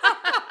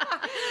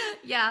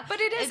 But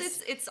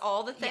it's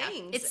all the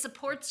things. It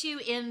supports you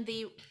in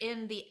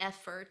the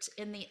effort.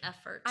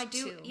 I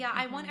do.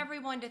 I want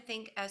everyone to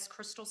think as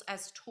crystals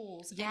as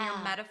tools in your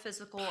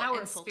metaphysical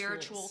and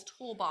spiritual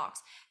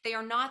toolbox. They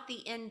are not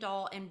the end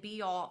all and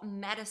be all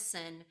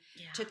medicine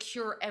to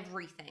cure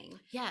everything.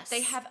 Yes.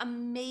 They have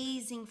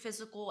amazing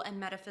physical and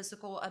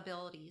metaphysical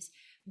abilities.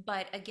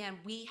 But again,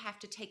 we have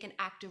to take an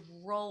active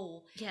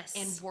role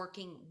in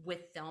working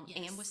with them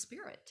and with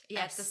spirit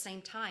at the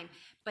same time.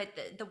 But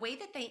the way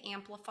that they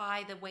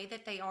amplify, the way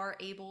that they are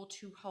able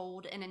to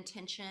hold an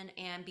intention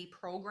and be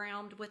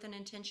programmed with an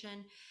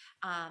intention,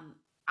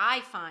 I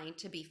find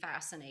to be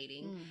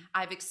fascinating.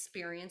 I've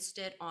experienced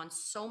it on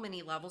so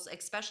many levels,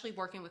 especially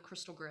working with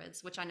crystal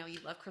grids, which I know you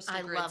love crystal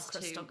grids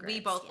too. We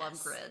both love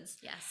grids.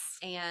 Yes.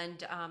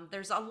 And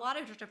there's a lot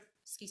of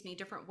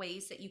different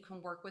ways that you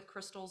can work with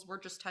crystals. We're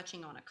just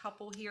touching on a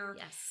couple here.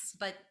 Yes.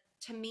 But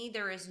to me,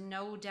 there is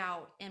no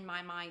doubt in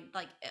my mind,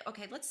 like,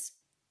 okay, let's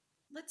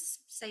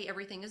say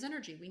everything is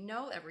energy. We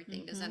know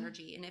everything is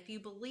energy. And if you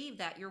believe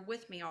that, you're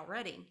with me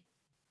already.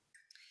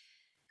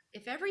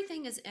 If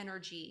everything is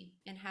energy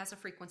and has a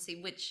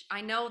frequency, which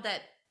I know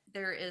that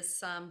there is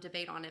some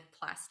debate on if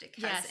plastic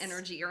has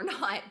energy or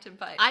not,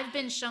 but I've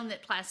been shown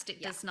that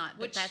plastic does not,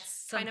 but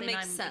that's something makes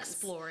I'm sense.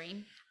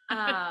 exploring.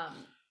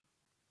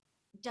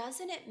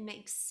 Doesn't it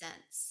make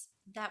sense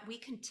that we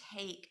can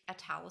take a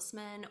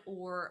talisman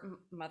or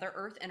Mother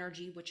Earth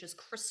energy, which is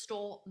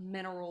crystal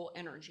mineral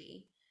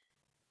energy,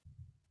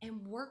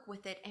 and work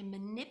with it and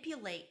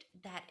manipulate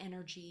that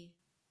energy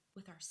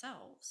with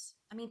ourselves?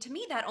 I mean, to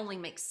me, that only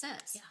makes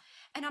sense. Yeah.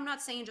 And I'm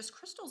not saying just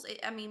crystals.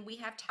 I mean, we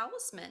have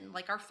talisman,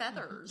 like our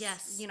feathers,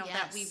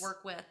 that we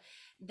work with,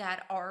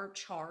 that are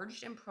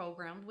charged and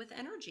programmed with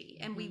energy.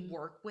 And we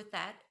work with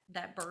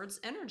that bird's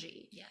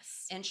energy.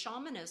 Yes. And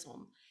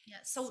shamanism.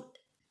 Yes. So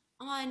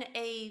on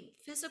a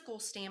physical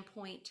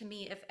standpoint, to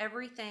me, if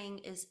everything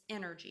is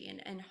energy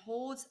and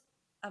holds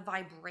a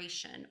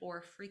vibration or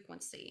a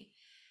frequency,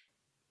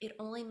 it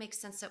only makes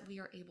sense that we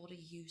are able to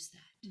use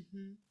that.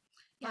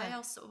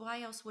 Yeah.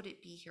 Why else would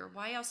it be here?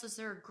 Why else is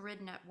there a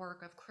grid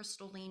network of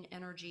crystalline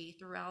energy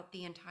throughout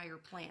the entire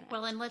planet?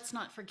 Well, and let's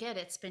not forget,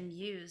 it's been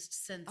used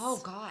since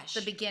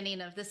the beginning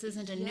of this.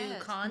 Isn't a new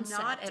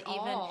concept. Not at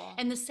all.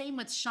 And the same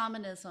with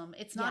shamanism.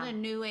 It's not a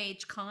new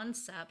age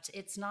concept.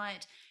 It's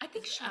not. I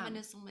think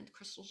shamanism and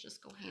crystals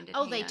just go hand in hand.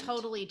 Oh, they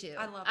totally do.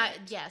 I love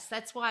it. Yes,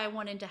 that's why I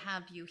wanted to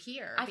have you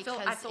here. I feel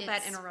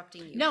bad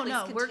interrupting you. No,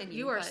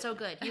 you are so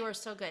good. You are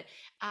so good.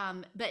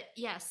 But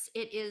yes,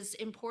 it is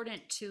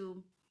important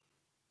to.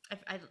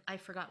 I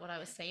forgot what I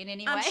was saying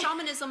anyway.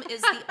 Shamanism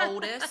is the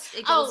oldest.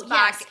 It goes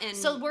back in.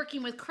 So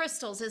working with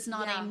crystals is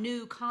not a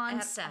new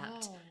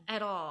concept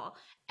at all.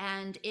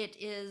 And it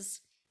is,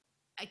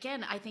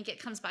 again, I think it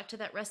comes back to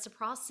that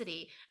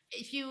reciprocity.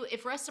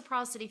 If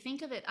reciprocity,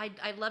 think of it,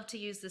 I love to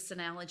use this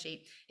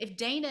analogy. If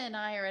Dana and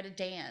I are at a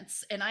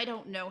dance and I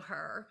don't know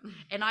her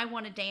and I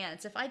want to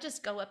dance, if I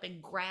just go up and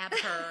grab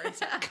her and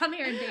say, come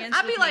here and dance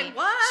I'd with be like, me,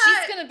 what?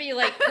 she's going to be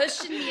like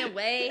pushing me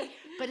away.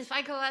 But if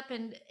I go up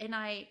and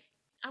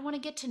I want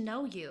to get to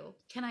know you.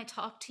 Can I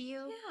talk to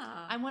you?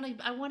 Yeah. I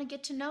want to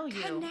get to know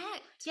you.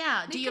 Connect.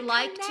 Yeah. Do you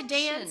like to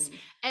dance?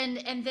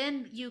 And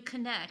then you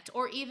connect.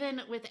 Or even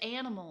with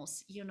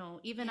animals,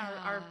 even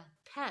our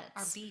pets.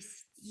 Our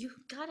beasts. You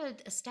got to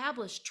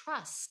establish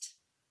trust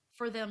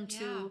for them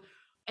to,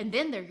 and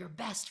then they're your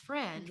best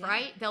friend,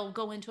 right? They'll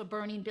go into a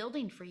burning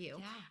building for you.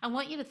 Yeah. I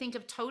want you to think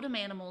of totem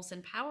animals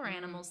and power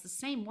animals the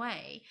same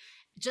way.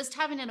 Just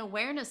having an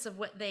awareness of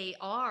what they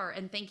are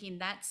and thinking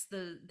that's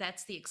the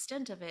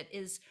extent of it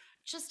is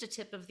just a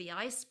tip of the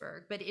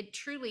iceberg, but it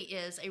truly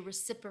is a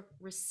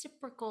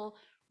reciprocal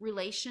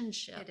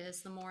relationship. It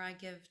is. The more I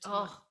give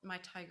to my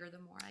tiger, the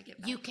more I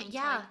get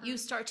back. You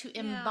start to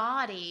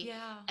embody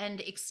and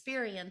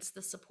experience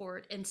the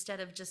support instead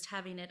of just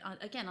having it on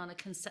a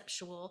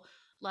conceptual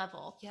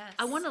level. Yes.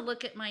 I want to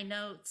look at my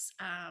notes.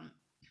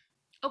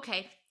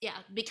 Okay,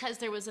 because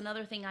there was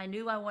another thing I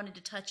knew I wanted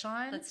to touch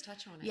on. Let's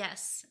touch on it.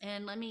 Yes,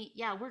 and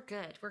we're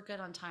good. We're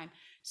good on time.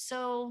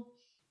 So,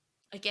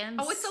 again.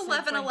 Oh, it's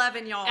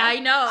 11:11, y'all. I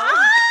know.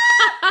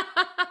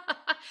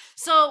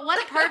 So,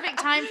 what a perfect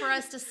time for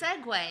us to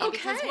segue.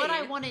 Because what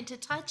I wanted to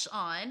touch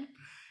on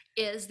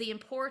is the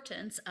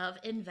importance of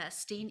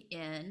investing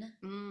in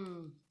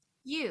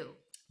you.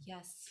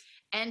 Yes.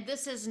 And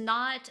this is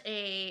not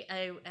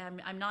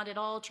I'm not at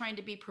all trying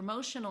to be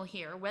promotional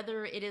here,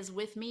 whether it is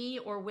with me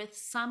or with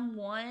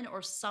someone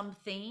or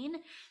something,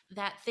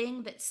 that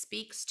thing that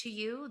speaks to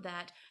you,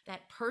 that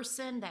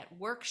person, that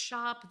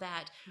workshop,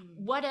 that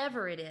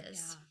whatever it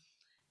is.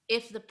 Yeah.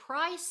 If the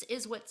price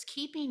is what's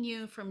keeping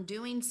you from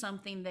doing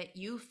something that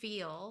you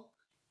feel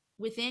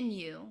within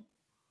you,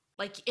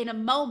 like in a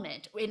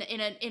moment,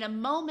 in a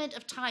moment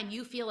of time,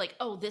 you feel like,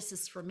 oh, this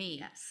is for me.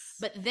 Yes.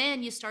 But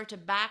then you start to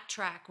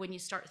backtrack when you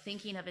start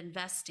thinking of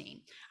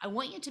investing. I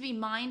want you to be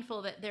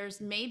mindful that there's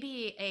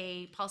maybe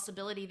a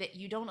possibility that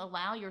you don't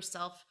allow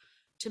yourself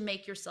to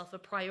make yourself a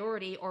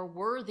priority or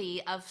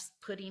worthy of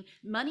putting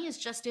money is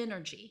just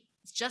energy.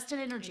 It's just an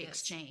energy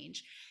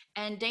exchange.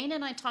 And Dana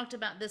and I talked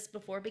about this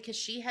before because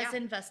she has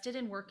invested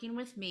in working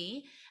with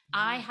me.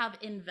 I have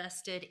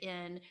invested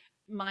in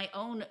my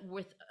own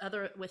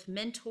with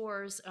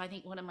mentors. I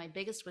think one of my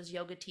biggest was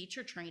yoga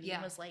teacher training.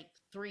 It was like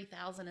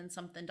 $3,000 and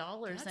something.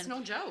 That's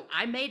no joke.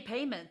 I made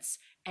payments,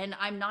 and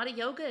I'm not a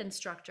yoga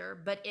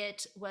instructor, but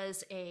it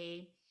was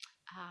a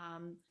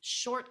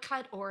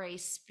shortcut or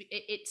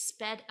it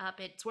sped up.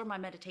 It's where my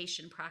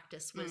meditation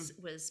practice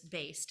was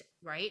based,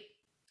 right?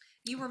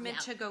 You were meant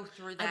to go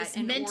through that. I was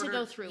meant to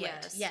go through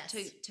it. Yes.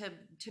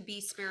 To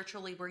be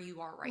spiritually where you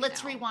are right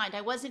Let's now. rewind.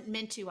 I wasn't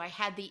meant to. I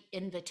had the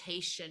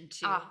invitation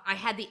to. I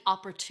had the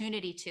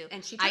opportunity to.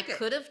 And she took it. I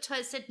could have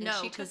said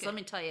no, because let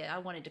me tell you, I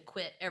wanted to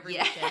quit every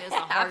weekend. It was the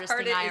hardest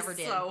thing I ever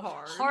did. So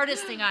hard.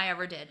 Hardest thing I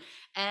ever did.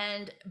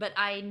 But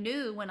I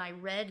knew when I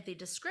read the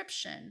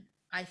description,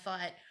 I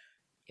thought,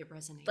 It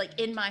resonated. Like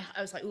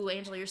I was like, ooh,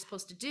 Angela, you're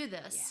supposed to do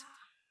this. Yeah.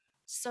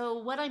 So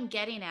what I'm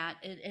getting at,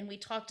 and we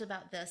talked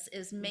about this,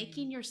 is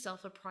making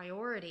yourself a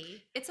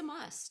priority. It's a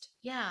must.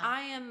 Yeah.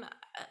 I am,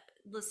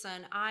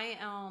 listen, I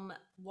am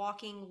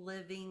walking,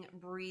 living,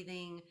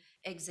 breathing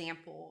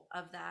example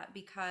of that,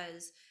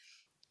 because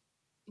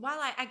while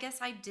I guess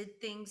I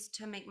did things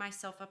to make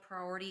myself a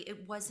priority,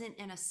 it wasn't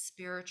in a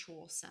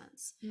spiritual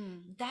sense.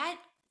 That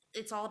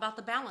it's all about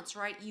the balance,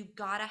 right? You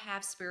gotta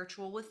have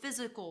spiritual with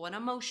physical and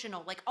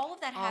emotional. Like all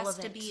of that has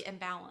to be in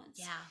balance.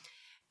 Yeah.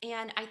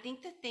 And I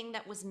think the thing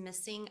that was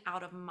missing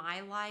out of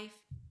my life,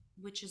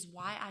 which is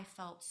why I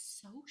felt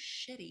so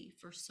shitty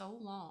for so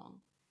long,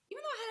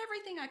 even though I had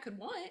everything I could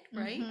want,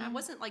 right? I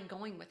wasn't like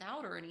going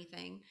without or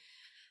anything,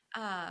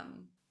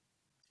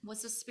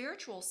 was the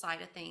spiritual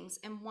side of things.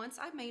 And once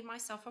I made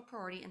myself a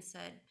priority and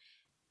said,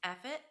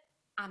 F it,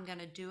 I'm going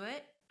to do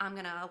it. I'm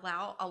going to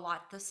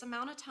allot this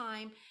amount of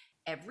time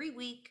every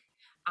week.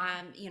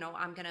 I'm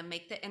going to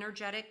make the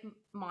energetic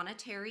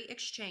monetary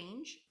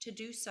exchange to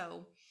do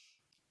so.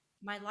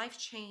 My life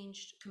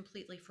changed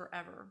completely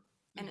forever.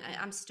 And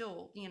I'm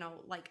still,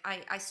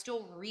 I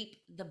still reap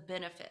the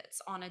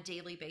benefits on a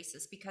daily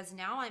basis, because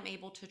now I'm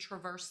able to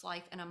traverse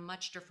life in a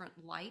much different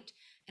light,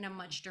 in a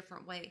much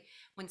different way.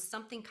 When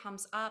something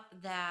comes up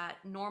that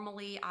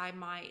normally I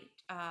might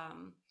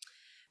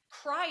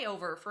cry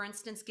over, for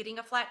instance, getting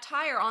a flat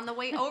tire on the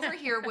way over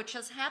here, which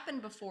has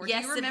happened before.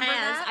 Yes, do you remember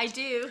that? I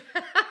do.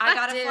 I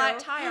got a flat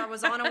tire. I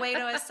was on a way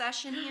to a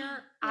session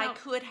here. I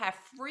could have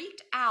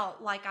freaked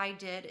out like I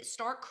did,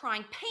 start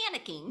crying,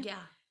 panicking. Yeah.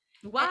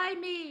 Why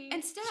me?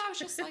 Instead, I was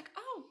just like,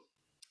 oh,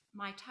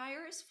 my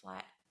tire is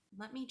flat.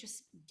 Let me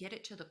just get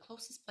it to the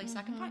closest place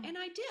I can find. And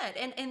I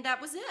did. And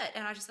that was it.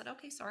 And I just said,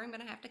 okay, sorry, I'm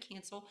going to have to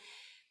cancel.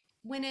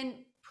 When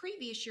in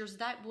previous years,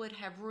 that would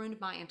have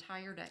ruined my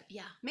entire day.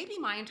 Yeah. Maybe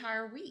my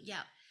entire week.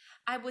 Yeah.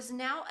 I was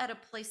now at a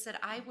place that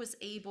I was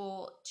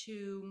able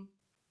to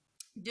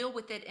deal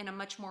with it in a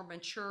much more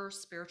mature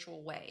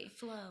spiritual way.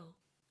 Flow.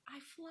 I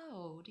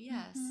flowed.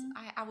 Yes.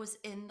 I was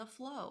in the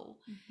flow.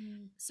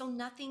 So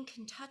nothing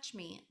can touch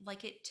me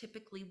like it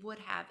typically would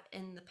have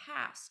in the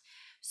past.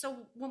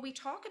 So when we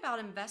talk about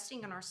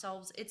investing in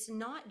ourselves, it's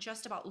not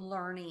just about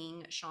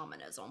learning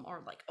shamanism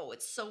or like, oh,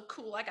 it's so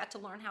cool. I got to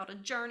learn how to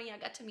journey. I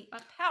got to meet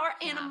my power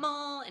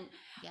animal and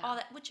all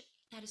that, which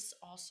that is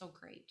also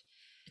great.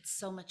 It's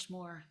so much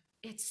more.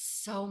 It's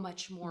so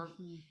much more.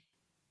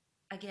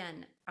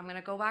 Again, I'm going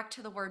to go back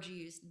to the word you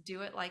used,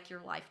 do it like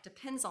your life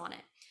depends on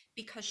it.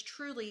 Because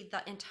truly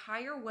the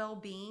entire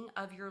well-being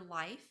of your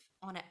life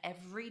on an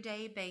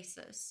everyday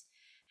basis,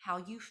 how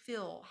you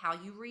feel, how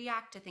you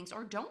react to things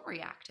or don't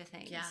react to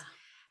things,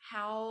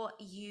 how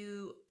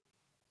you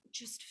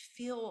just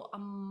feel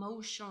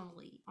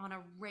emotionally on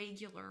a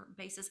regular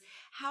basis,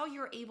 how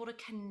you're able to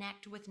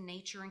connect with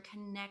nature and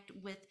connect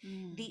with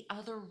the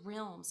other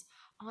realms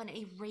on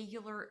a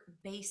regular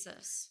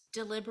basis.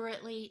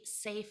 Deliberately,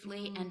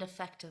 safely, and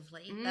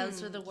effectively.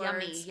 Those are the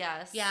words. Yummy,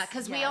 yes. Yeah,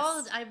 because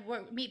I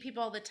meet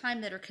people all the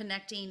time that are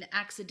connecting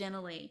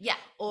accidentally. Yeah.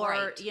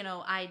 Or,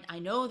 I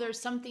know there's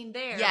something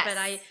there, but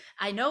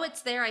I know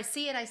it's there. I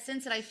see it, I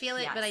sense it, I feel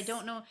it, but I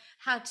don't know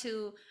how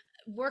to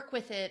work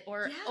with it,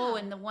 or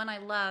and the one I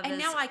love and is,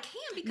 now I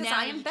can, because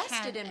I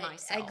invested in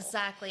myself.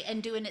 Exactly.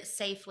 And doing it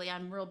safely.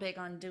 I'm real big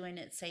on doing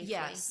it safely.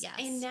 Yes.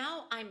 And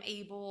now I'm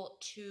able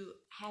to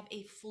have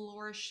a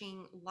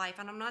flourishing life.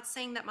 And I'm not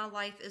saying that my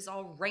life is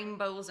all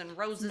rainbows and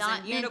roses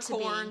and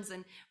unicorns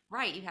and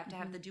you have to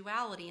have the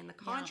duality and the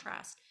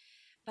contrast.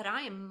 But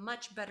I am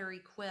much better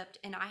equipped,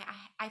 and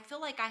I feel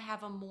like I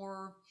have a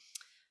more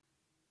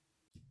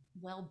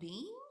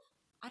well-being.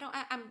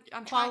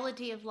 I'm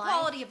quality of life.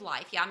 Quality of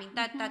life. Yeah, I mean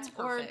that's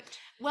perfect.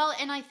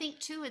 And I think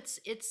too,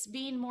 it's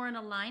being more in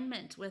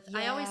alignment with.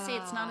 I always say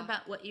it's not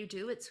about what you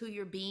do; it's who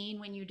you're being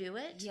when you do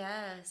it.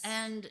 Yes,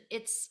 and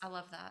I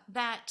love that.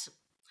 That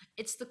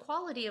it's the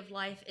quality of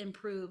life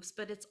improves,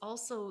 but it's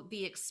also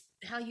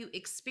how you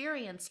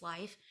experience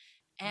life.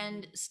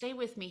 And stay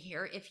with me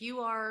here. If you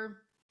are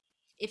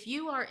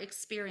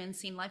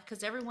experiencing life,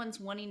 because everyone's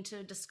wanting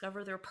to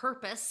discover their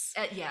purpose.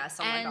 Yes.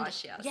 Oh my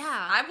gosh. Yes. Yeah.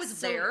 I was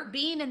there.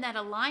 Being in that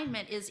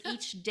alignment is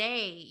each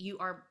day you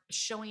are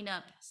showing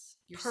up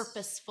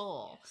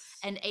purposeful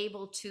and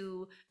able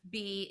to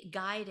be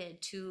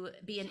guided, to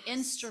be an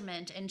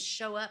instrument and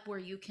show up where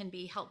you can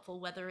be helpful,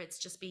 whether it's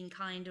just being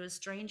kind to a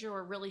stranger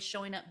or really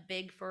showing up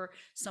big for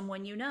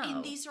someone you know.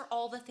 And these are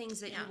all the things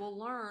that you will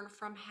learn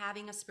from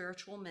having a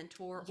spiritual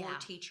mentor or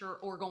teacher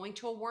or going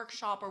to a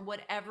workshop or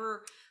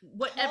whatever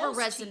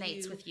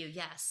resonates with you.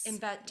 Yes.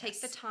 And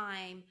take the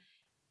time,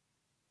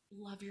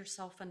 love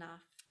yourself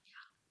enough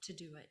to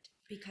do it,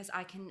 because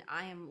I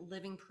am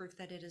living proof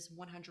that it is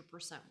 100%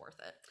 worth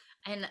it.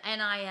 And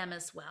I am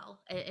as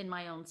well. In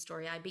my own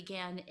story, I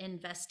began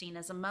investing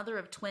as a mother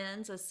of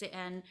twins,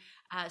 and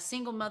a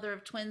single mother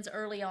of twins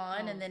early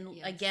on, and then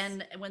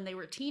again when they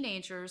were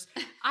teenagers.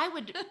 I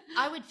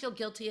would feel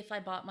guilty if I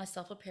bought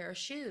myself a pair of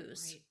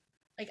shoes.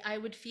 Like I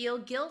would feel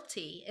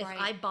guilty if Right.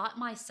 I bought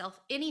myself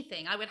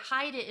anything. I would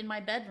hide it in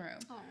my bedroom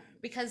Oh.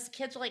 because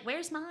kids are like,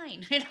 "Where's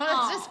mine?" It's just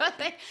Oh. what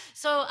they.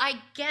 So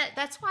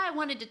that's why I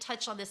wanted to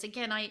touch on this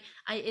again.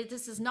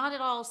 This is not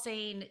at all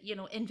saying,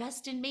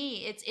 invest in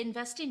me. It's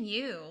invest in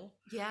you.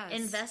 Yes.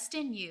 Invest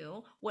in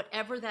you,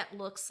 whatever that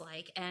looks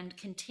like, and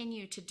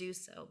continue to do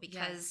so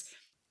because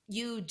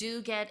you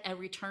do get a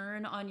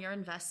return on your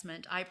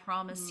investment. I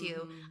promise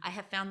you. I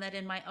have found that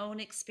in my own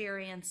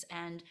experience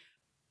and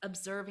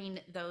observing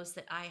those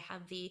that I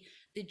have the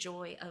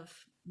joy of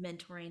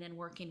mentoring and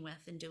working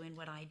with and doing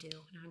what I do.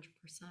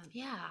 100%.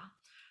 Yeah.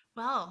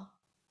 Well,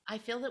 I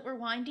feel that we're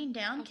winding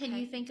down. Can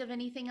you Okay. think of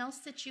anything else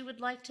that you would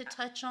like to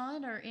touch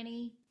on or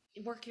any?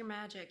 Work your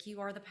magic.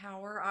 You are the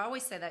power. I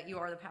always say that, you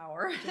are the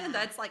power. Yeah.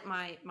 That's like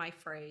my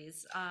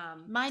phrase.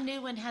 My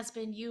new one has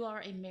been, you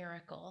are a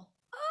miracle.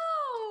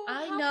 Oh,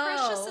 I how know.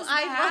 precious is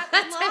I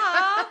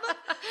that? Love.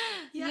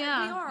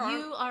 Yeah, we are.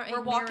 you are a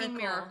We're walking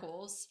miracle.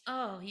 miracles.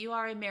 Oh, you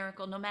are a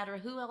miracle. No matter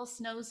who else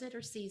knows it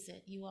or sees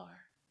it, you are.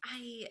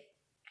 I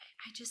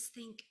just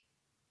think,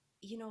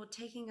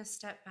 taking a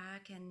step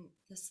back, and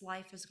this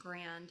life is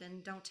grand,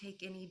 and don't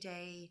take any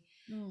day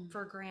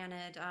for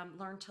granted.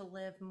 Learn to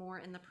live more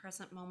in the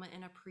present moment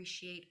and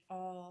appreciate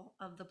all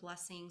of the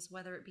blessings,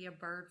 whether it be a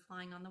bird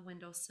flying on the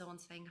windowsill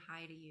and saying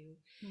hi to you,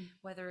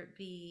 whether it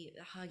be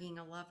hugging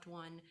a loved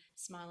one,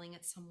 smiling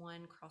at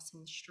someone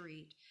crossing the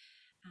street.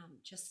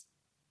 Just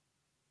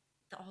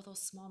all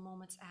those small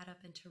moments add up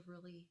into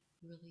really,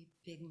 really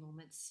big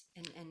moments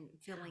and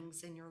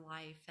feelings in your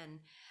life. And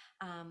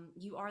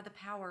you are the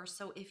power.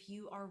 So if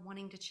you are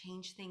wanting to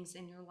change things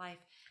in your life,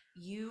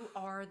 you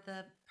are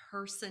the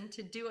person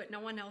to do it. No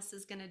one else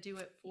is going to do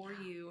it for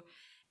you.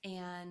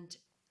 And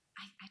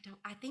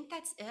I think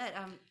that's it.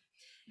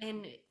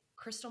 And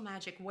crystal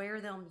magic, wear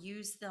them,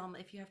 use them.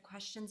 If you have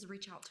questions,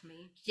 reach out to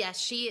me. Yes,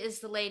 she is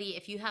the lady.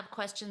 If you have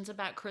questions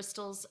about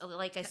crystals,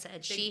 like I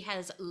said, she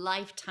has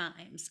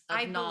lifetimes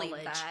of knowledge.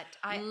 Believe that.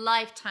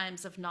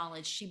 Lifetimes of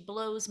knowledge. She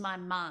blows my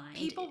mind.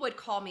 People would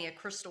call me a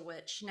crystal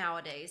witch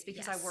nowadays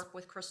because Yes. I work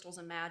with crystals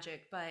and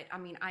magic. But I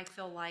mean, I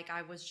feel like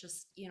I was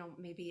just,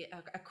 maybe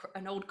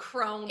an old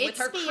crone with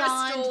her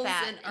crystals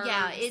and herbs.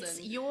 Yeah,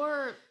 it's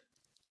your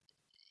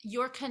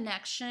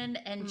connection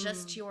and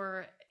just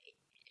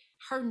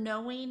her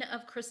knowing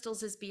of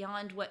crystals is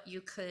beyond what you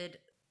could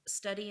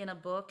study in a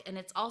book, and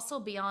it's also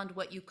beyond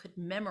what you could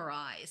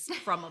memorize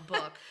from a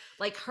book.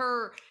 Like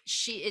I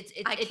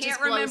can't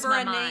just blows remember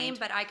my a mind. name,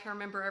 but I can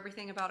remember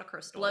everything about a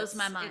crystal. Blows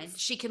my mind.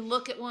 She can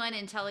look at one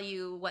and tell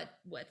you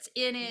what's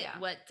in it, Yeah.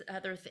 what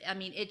other I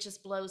mean, it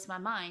just blows my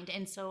mind.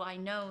 And so I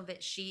know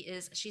that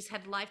she's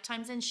had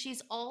lifetimes, and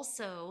she's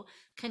also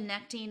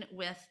connecting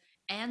with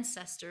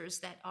ancestors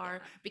that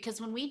are,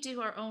 because when we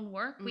do our own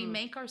work, we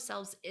make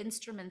ourselves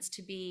instruments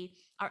to be,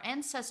 our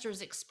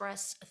ancestors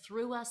express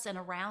through us and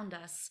around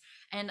us.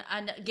 And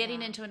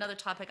getting into another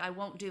topic, I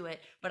won't do it,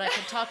 but I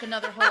could talk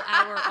another whole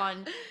hour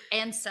on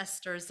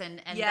ancestors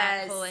and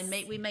that whole, and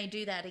we may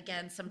do that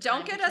again sometime.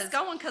 Don't get us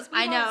going, because we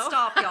I know. won't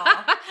stop, y'all.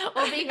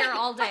 We'll be here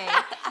all day.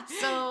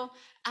 So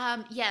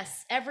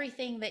yes,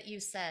 everything that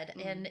you said.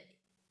 And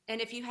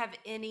if you have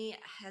any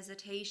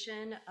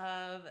hesitation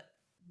of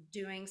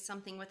doing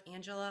something with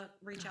Angela,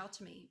 reach out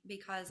to me,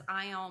 because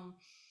I am,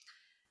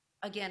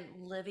 again,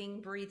 living,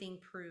 breathing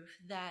proof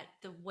that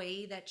the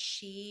way that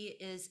she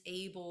is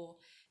able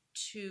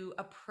to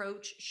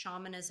approach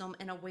shamanism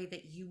in a way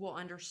that you will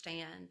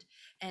understand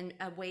and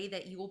a way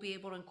that you will be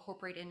able to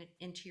incorporate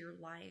into your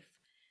life,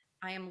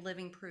 I am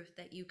living proof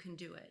that you can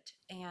do it,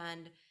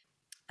 and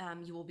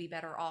you will be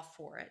better off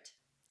for it.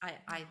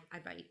 I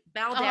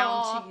bow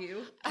down to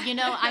you.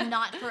 I'm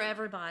not for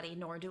everybody,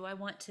 nor do I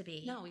want to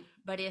be. No.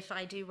 But if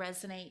I do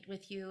resonate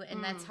with you,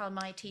 and that's how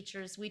my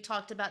teachers, we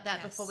talked about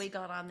that before we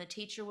got on, the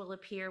teacher will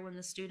appear when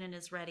the student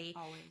is ready.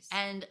 Always.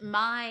 And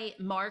my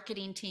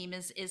marketing team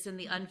is in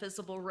the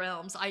invisible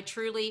realms. I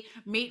truly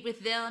meet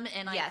with them,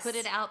 and I put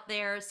it out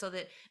there so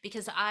that,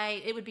 because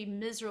it would be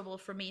miserable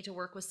for me to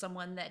work with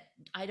someone that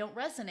I don't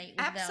resonate with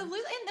them. Absolutely.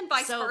 And then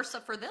vice versa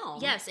for them.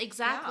 Yes,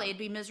 exactly. It'd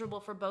be miserable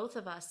for both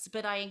of us.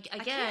 But I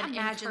can't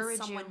imagine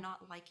someone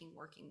not liking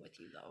working with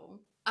you, though.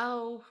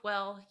 Oh,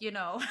 well,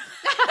 I'm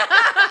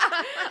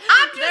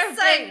just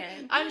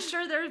saying. I'm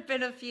sure there's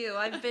been a few.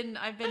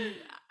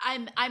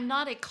 I'm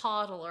not a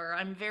coddler.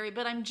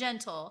 But I'm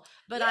gentle.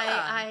 But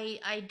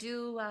I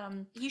do.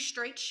 You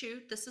straight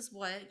shoot. This is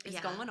what is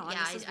going on.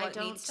 This is what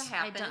needs to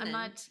happen.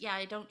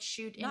 I don't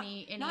shoot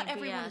any Not BS.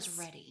 everyone's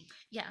ready.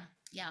 Yeah.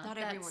 Not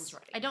everyone's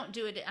ready. I don't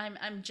do it.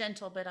 I'm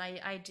gentle, but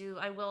I do.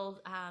 I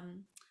will.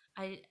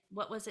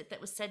 What was it that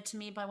was said to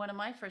me by one of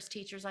my first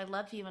teachers? I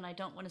love you, and I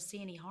don't want to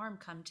see any harm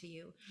come to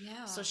you.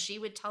 Yeah. So she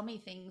would tell me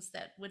things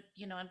that would,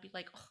 I'd be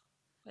like, oh,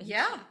 And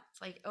Yeah.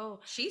 it's like, oh,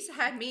 She's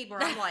had me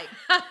where I'm like,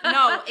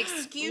 no,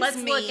 excuse let's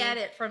me. look at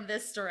it from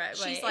this direct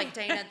way. She's like,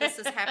 Dana, this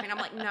is happening. I'm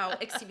like, no,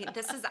 excuse me.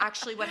 This is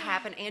actually what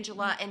happened,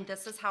 Angela, and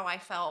this is how I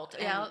felt.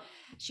 And Yeah.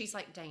 she's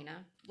like,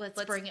 Dana,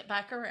 let's bring it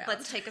back around.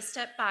 let's take a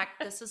step back.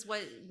 This is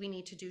what we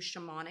need to do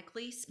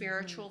shamanically,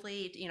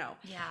 spiritually, you know.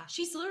 Yeah.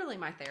 She's literally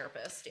my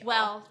therapist. Y'all.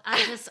 Well,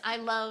 I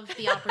love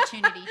the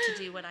opportunity to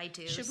do what I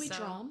do. Should we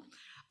drum?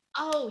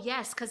 Oh,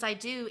 yes, because I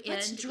do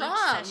Let's end drum, each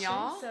session.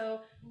 y'all.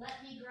 So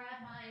let me grab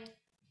my,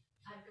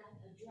 I've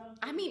got the drum.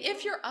 I mean,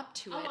 if you're up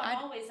to it. I'm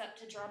always up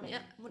to drumming.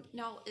 Yeah,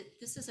 no,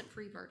 this isn't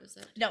Freebird, is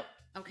it? No.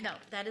 Okay. No,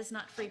 that is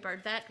not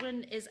Freebird. That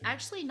one is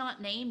actually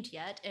not named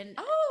yet. And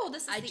oh,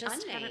 this is I the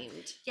just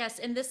unnamed. Yes,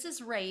 and this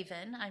is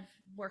Raven. I've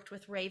worked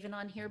with Raven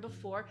on here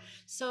before.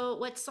 So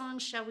what song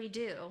shall we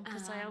do?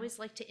 Because I always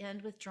like to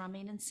end with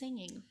drumming and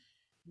singing.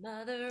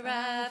 Mother,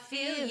 I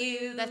feel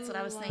you. That's what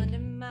I was under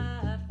thinking.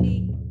 my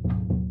feet.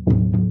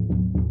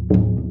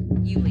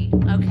 You lead.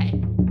 Okay.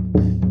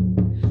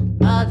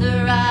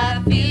 Mother,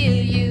 I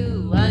feel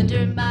you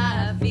under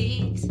my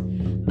feet.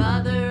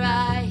 Mother,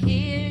 I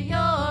hear your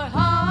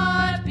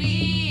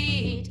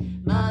heartbeat.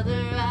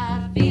 Mother,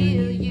 I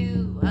feel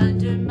you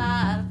under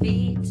my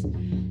feet.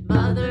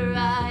 Mother,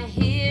 I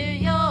hear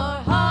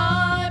your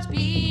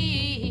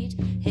heartbeat.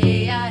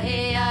 Hey ya,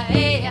 hey ya,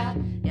 hey ya,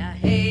 ya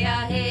hey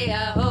ya, hey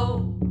ya,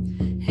 ho.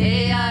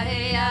 Hey ya,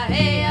 hey ya,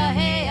 hey ya,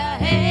 hey ya,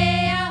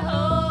 hey ya,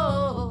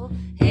 ho.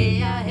 Hey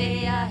ya,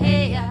 hey ya,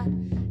 hey ya,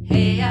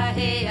 hey ya,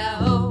 hey ya,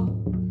 ho.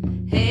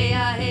 Hey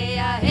ya, hey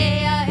ya,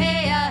 hey ya,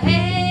 hey ya,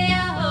 hey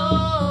ya, ho.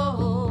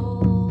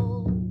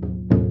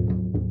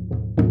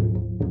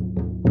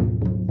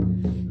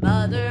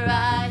 Mother,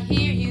 I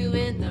hear you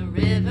in the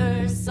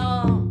river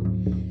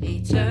song.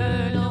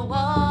 Eternal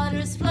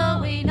waters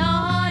flowing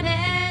on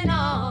and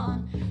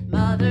on.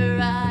 Mother,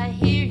 I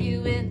hear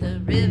you in the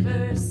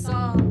river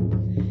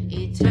song.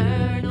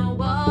 Eternal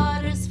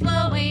waters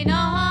flowing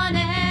on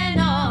and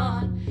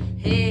on.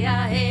 Hey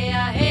ya, hey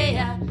ya, hey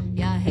ya,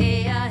 ya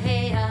hey ya,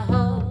 hey ya,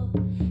 ho.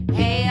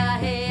 Hey ya,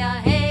 hey ya,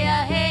 hey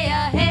ya, hey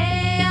ya,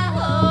 hey ya,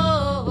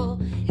 ho.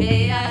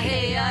 Hey ya,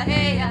 hey ya,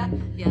 hey ya,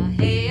 ya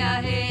hey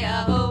ya, hey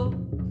ya, ho.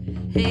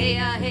 Hey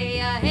ya, hey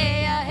ya,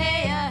 hey ya,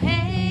 hey ya,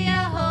 hey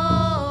ya,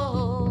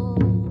 ho.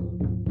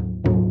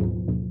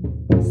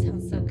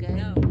 Sounds so good.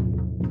 No.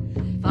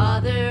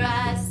 Father,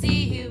 I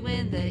see you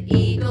when the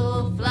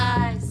eagle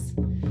flies.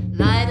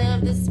 Light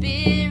of the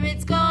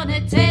Spirit's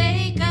gonna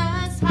take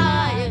us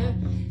higher.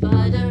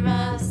 Father,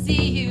 I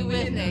see you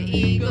when the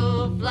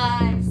eagle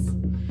flies.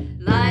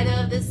 Light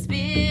of the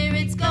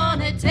Spirit's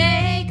gonna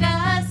take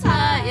us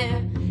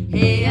higher.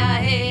 Hey ya,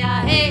 hey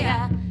ya, hey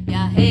ya,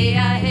 ya hey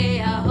ya, hey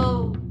ya,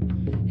 ho.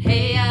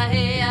 Hey ya,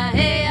 hey ya,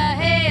 hey ya,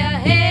 hey ya,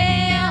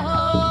 hey ya,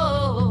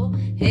 ho.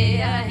 Hey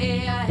ya,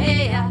 hey ya,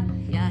 hey ya,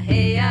 ya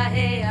hey ya,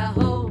 hey ya,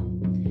 ho.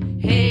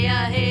 Hey ya,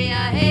 hey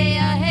ya, hey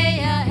ya, hey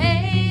ya,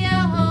 hey ya,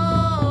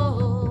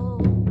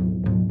 ho.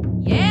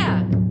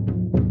 Yeah.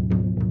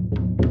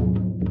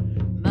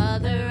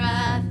 Mother,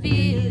 I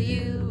feel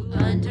you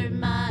under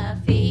my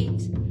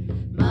feet.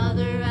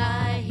 Mother,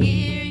 I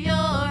hear your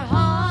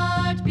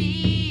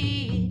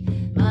heartbeat.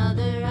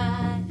 Mother,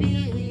 I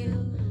feel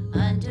you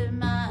under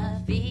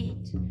my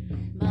feet.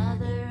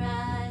 Mother,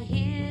 I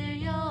hear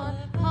your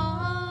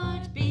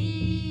heartbeat.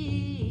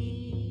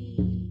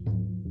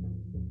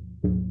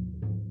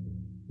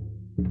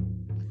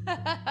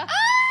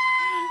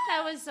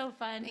 That was so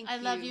fun. Thank I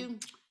love you. you.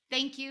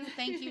 Thank you,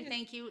 thank you,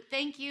 thank you.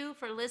 Thank you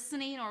for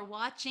listening or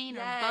watching or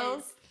Yes.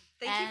 both.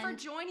 Thank you for And-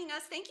 joining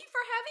us. Thank you for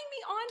having me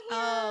on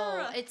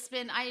Oh,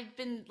 here. I've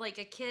been like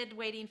a kid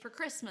waiting for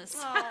Christmas.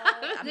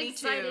 Oh, I'm me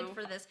excited too.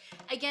 for this.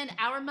 Again,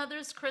 Our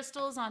Mother's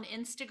Crystals on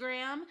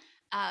Instagram,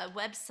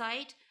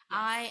 website.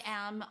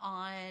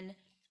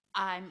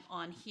 I'm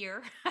on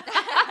here.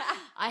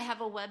 I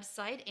have a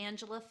website,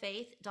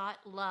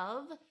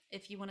 angelafaith.love.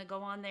 If you want to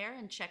go on there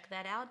and check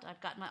that out, I've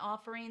got my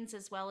offerings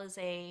as well as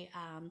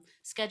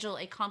schedule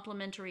a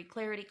complimentary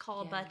clarity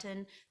call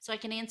button so I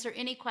can answer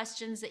any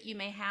questions that you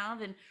may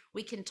have and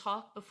we can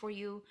talk before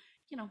you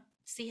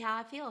see how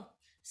I feel.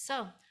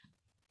 So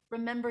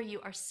remember,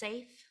 you are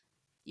safe,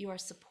 you are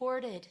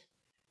supported,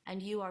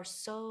 and you are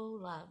so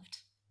loved.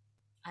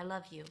 I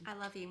love you. I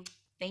love you.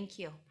 Thank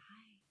you.